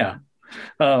 yeah.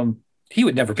 He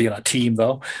would never be on a team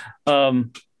though.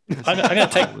 I'm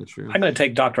gonna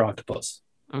take Dr. Octopus.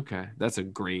 Okay, that's a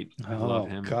great. I love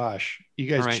him. Gosh, you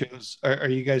guys chose. Are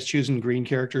you guys choosing green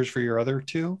characters for your other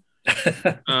 2?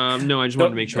 No, I just wanted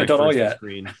to make sure I don't know yet.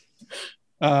 Green.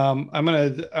 I'm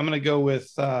gonna go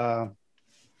with.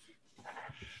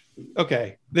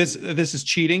 Okay, this is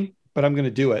cheating, but I'm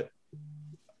gonna do it.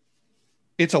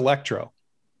 It's Electro,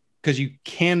 because you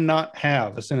cannot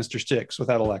have a Sinister Six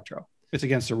without Electro. It's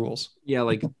against the rules. Yeah,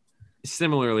 like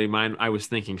similarly, mine. I was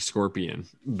thinking Scorpion,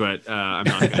 but I'm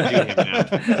not going to do him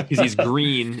now because he's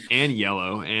green and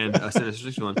yellow and a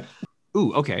Sinister Six one.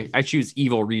 Ooh, okay. I choose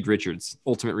evil Reed Richards,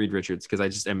 Ultimate Reed Richards, because I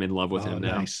just am in love with him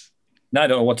now. Nice. Now I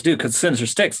don't know what to do because Sinister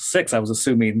Six. I was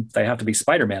assuming they have to be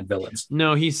Spider-Man villains.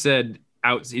 No, he said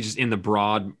he's just in the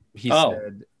broad. He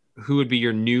said, who would be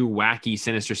your new wacky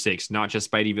Sinister Six, not just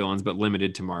Spidey villains, but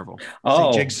limited to Marvel?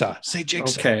 Say Jigsaw. Say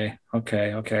Jigsaw.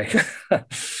 Okay.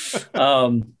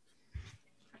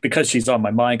 Because she's on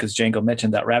my mind because Django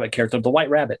mentioned that rabbit character, the White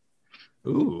Rabbit.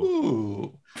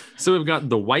 Ooh. So we've got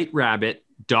the White Rabbit,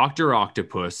 Dr.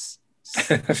 Octopus,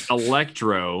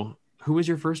 Electro. Who was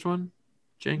your first one,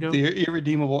 Django? The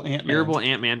Irredeemable Ant-Man. Irredeemable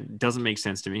Ant-Man doesn't make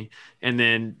sense to me. And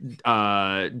then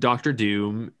Dr.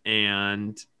 Doom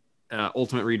and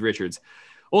Ultimate Reed Richards.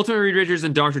 Ultimate Reed Richards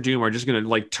and Dr. Doom are just going to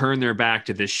like turn their back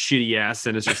to this shitty ass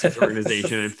Sinister Six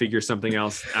organization and figure something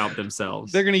else out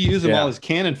themselves. They're going to use them all as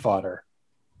cannon fodder.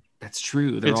 That's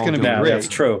true. It's going to be great. That's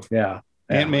true. Yeah.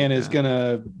 Ant-Man is going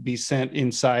to be sent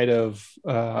inside of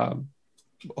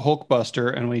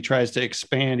Hulkbuster, and when he tries to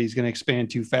expand, he's going to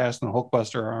expand too fast, and the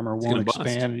Hulkbuster armor won't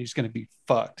expand, and he's going to be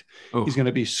fucked. Oh. He's going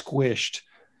to be squished,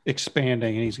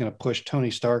 expanding, and he's going to push Tony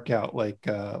Stark out like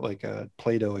a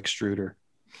Play-Doh extruder.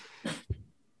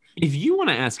 If you want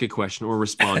to ask a question or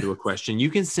respond to a question, you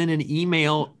can send an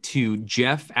email to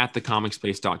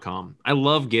jeff@thecomicspace.com. I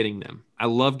love getting them. I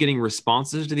love getting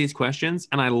responses to these questions,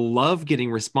 and I love getting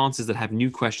responses that have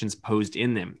new questions posed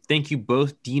in them. Thank you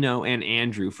both, Dino and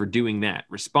Andrew, for doing that,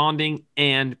 responding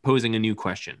and posing a new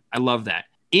question. I love that.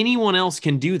 Anyone else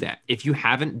can do that. If you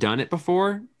haven't done it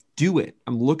before, do it.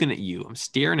 I'm looking at you. I'm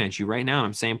staring at you right now, and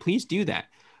I'm saying, please do that.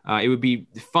 It would be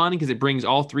fun because it brings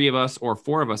all 3 of us or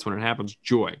 4 of us when it happens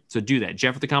joy. So do that.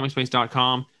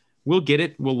 Jeff@thecomicspace.com. We'll get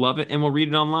it. We'll love it. And we'll read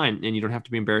it online. And you don't have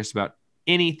to be embarrassed about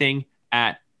anything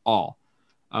at all.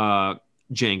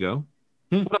 Django.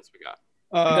 What else we got?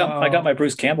 I got my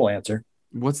Bruce Campbell answer.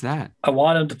 What's that? I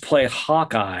want him to play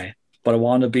Hawkeye, but I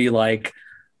want to be like,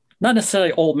 not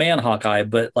necessarily old man Hawkeye,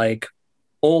 but like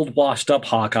old washed up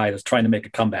Hawkeye that's trying to make a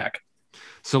comeback.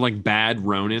 So like bad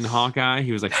Ronin Hawkeye.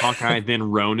 He was like Hawkeye, then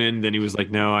Ronin. Then he was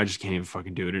like, no, I just can't even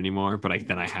fucking do it anymore. But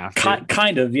then I have to.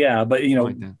 Kind of, yeah. But you know,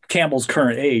 like Campbell's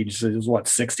current age is what,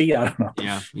 60? I don't know.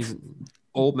 Yeah, he's an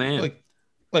old man.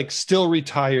 Like still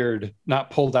retired, not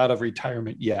pulled out of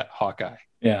retirement yet. Hawkeye.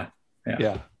 Yeah.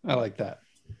 I like that.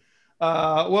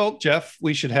 Well, Jeff,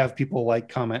 we should have people like,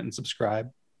 comment, and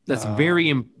subscribe. That's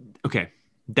okay.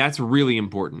 That's really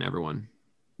important, everyone.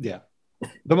 Yeah,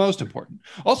 the most important.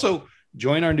 Also,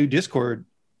 join our new Discord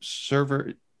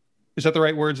server. Is that the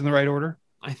right words in the right order?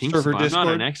 I think server so. I'm not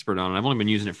an expert on it. I've only been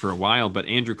using it for a while, but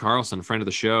Andrew Carlson, friend of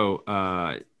the show,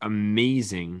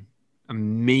 amazing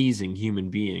human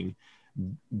being,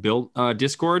 built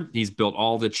Discord. He's built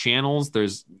all the channels.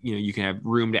 There's, you can have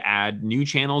room to add new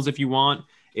channels if you want.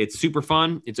 It's super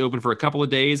fun. It's open for a couple of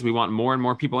days. We want more and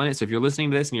more people in it. So if you're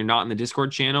listening to this and you're not in the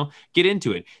Discord channel, get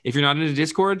into it. If you're not into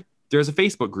Discord, there's a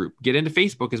Facebook group. Get into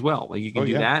Facebook as well. Like you can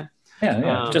do that.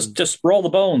 Yeah. Just roll the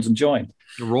bones and join.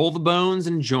 Roll the bones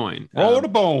and join. Roll the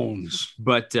bones.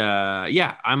 But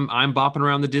I'm bopping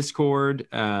around the Discord.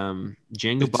 Django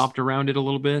bopped around it a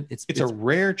little bit. It's a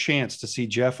rare chance to see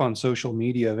Jeff on social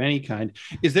media of any kind.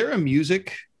 Is there a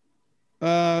music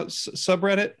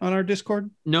subreddit on our Discord?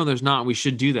 No, there's not. We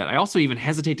should do that. I also even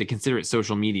hesitate to consider it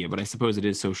social media, but I suppose it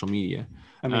is social media.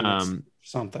 I mean,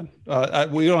 it's something.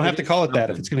 We don't have to call it that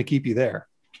if it's going to keep you there.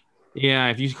 Yeah,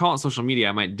 if you call it social media,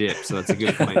 I might dip. So that's a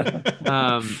good point.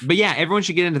 But yeah, everyone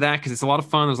should get into that because it's a lot of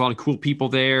fun. There's a lot of cool people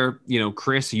there.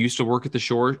 Chris, who used to work at the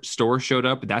store, showed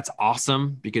up. That's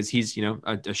awesome because he's,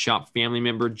 a shop family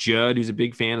member. Judd, who's a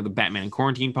big fan of the Batman in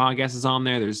Quarantine podcast, is on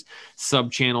there. There's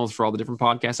sub channels for all the different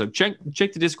podcasts. So check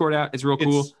the Discord out. It's real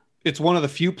cool. It's one of the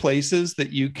few places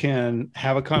that you can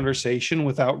have a conversation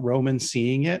without Roman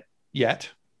seeing it yet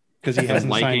because he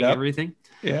hasn't signed up. Everything.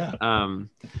 Yeah.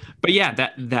 But yeah,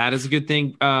 that is a good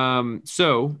thing.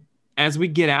 So as we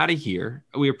get out of here,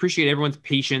 we appreciate everyone's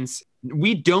patience.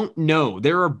 We don't know.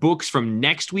 There are books from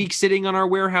next week sitting on our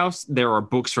warehouse. There are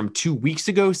books from 2 weeks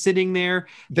ago sitting there.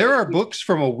 There are books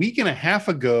from a week and a half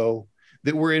ago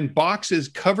that were in boxes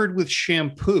covered with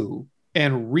shampoo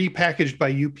and repackaged by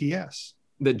UPS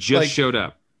that just showed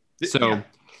up. So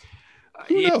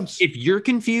who knows? If you're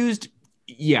confused,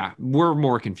 yeah, we're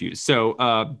more confused. So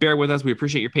bear with us. We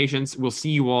appreciate your patience. We'll see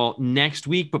you all next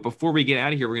week. But before we get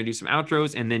out of here, we're going to do some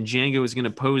outros. And then Django is going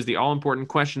to pose the all-important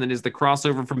question that is the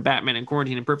crossover from Batman in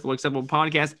Quarantine and Perfectly Acceptable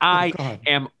podcast. I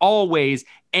am always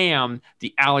the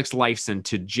Alex Lifeson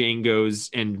to Django's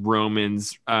and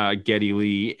Roman's Geddy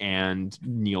Lee and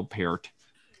Neil Peart.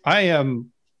 I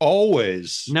am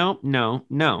always no.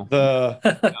 No.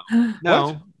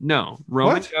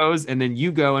 Roman goes, and then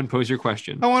you go and pose your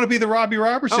question. I want to be the Robbie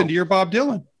Robertson to your Bob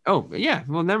Dylan. Oh yeah,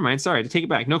 well never mind. Sorry to take it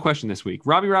back. No question this week.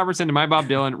 Robbie Robertson to my Bob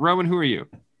Dylan. Roman, who are you?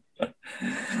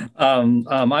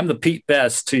 I'm the Pete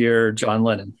Best to your John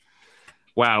Lennon.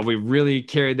 Wow, we really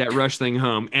carried that Rush thing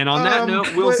home. And on that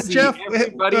note, we'll see Jeff,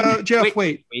 everybody. Jeff,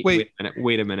 wait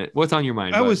a minute. What's on your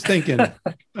mind? I was thinking.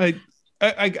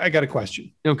 I got a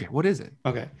question. Okay, what is it?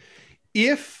 Okay.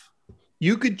 If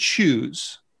you could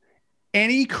choose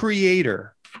any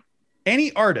creator,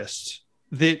 any artist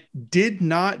that did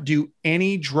not do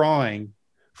any drawing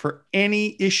for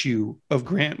any issue of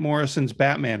Grant Morrison's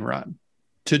Batman run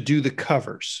to do the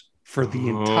covers for the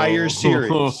entire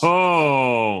series,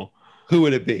 who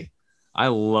would it be? I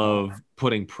love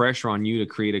putting pressure on you to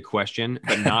create a question,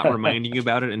 but not reminding you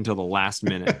about it until the last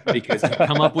minute because you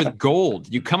come up with gold.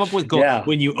 Yeah,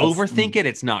 when you overthink it,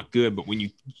 it's not good. But when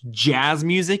you jazz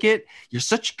music it, you're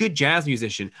such a good jazz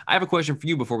musician. I have a question for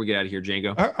you before we get out of here,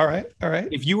 Django. All right.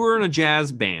 If you were in a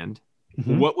jazz band,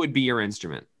 what would be your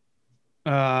instrument?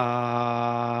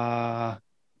 Gosh,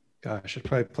 I'd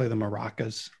probably play the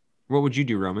maracas. What would you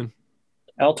do, Roman?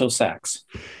 Alto sax.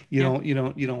 You don't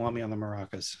want me on the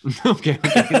maracas. Okay.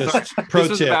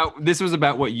 This was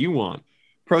about what you want.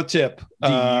 Pro tip. Do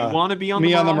you want to be on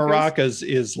me the maracas? On the maracas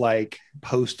is like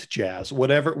post jazz.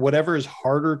 Whatever is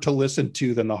harder to listen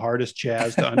to than the hardest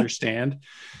jazz to understand.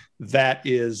 That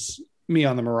is me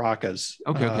on the maracas.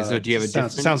 Okay. So do you have a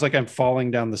different... Sounds like I'm falling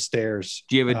down the stairs.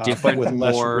 Do you have a different with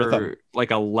more rhythm.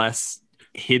 Like a less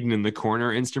hidden in the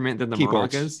corner instrument than the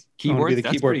keyboards. maracas? Keyboards. Be the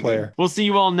keyboard player. Good. We'll see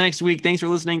you all next week. Thanks for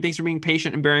listening. Thanks for being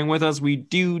patient and bearing with us. We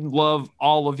do love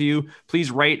all of you. Please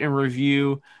write a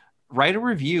review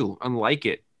and like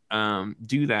it.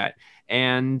 Do that.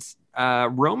 And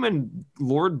Roman,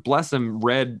 Lord bless him,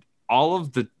 read all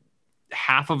of the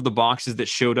half of the boxes that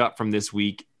showed up from this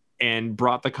week and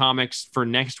brought the comics for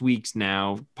next week's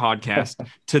podcast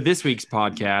to this week's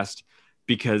podcast.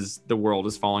 Because the world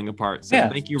is falling apart. So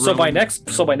thank you, Roman.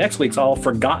 So by next week's, I'll have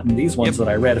forgotten these ones that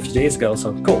I read a few days ago.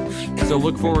 So cool. So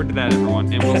look forward to that,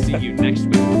 everyone, and we'll see you next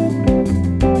week.